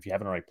out, and if you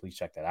haven't already, please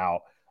check that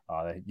out.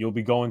 You'll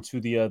be going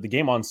to the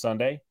game on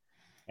Sunday,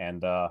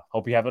 and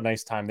hope you have a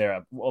nice time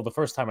there. Well, the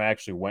first time I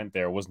actually went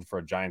there wasn't for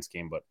a Giants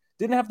game, but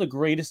didn't have the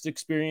greatest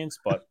experience,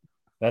 but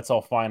that's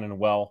all fine and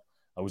well.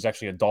 It was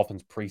actually a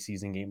Dolphins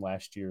preseason game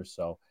last year,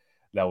 so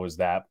that was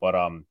that. But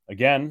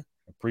again,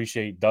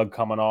 appreciate Doug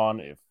coming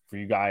on. If for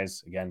you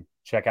guys, again,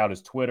 check out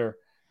his Twitter,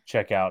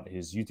 check out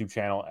his YouTube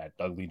channel at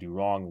Doug Lee Do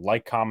Wrong.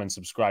 Like, comment,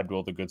 subscribe to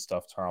all the good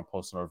stuff. Turn on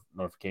post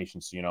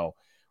notifications so you know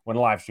when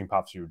a live stream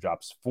pops through.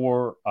 Drops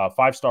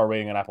 5-star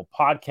rating on Apple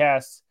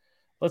Podcasts.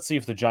 Let's see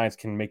if the Giants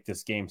can make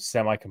this game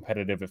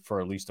semi-competitive for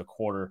at least a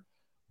quarter.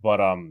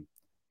 But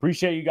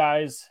appreciate you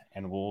guys,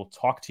 and we'll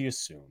talk to you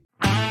soon.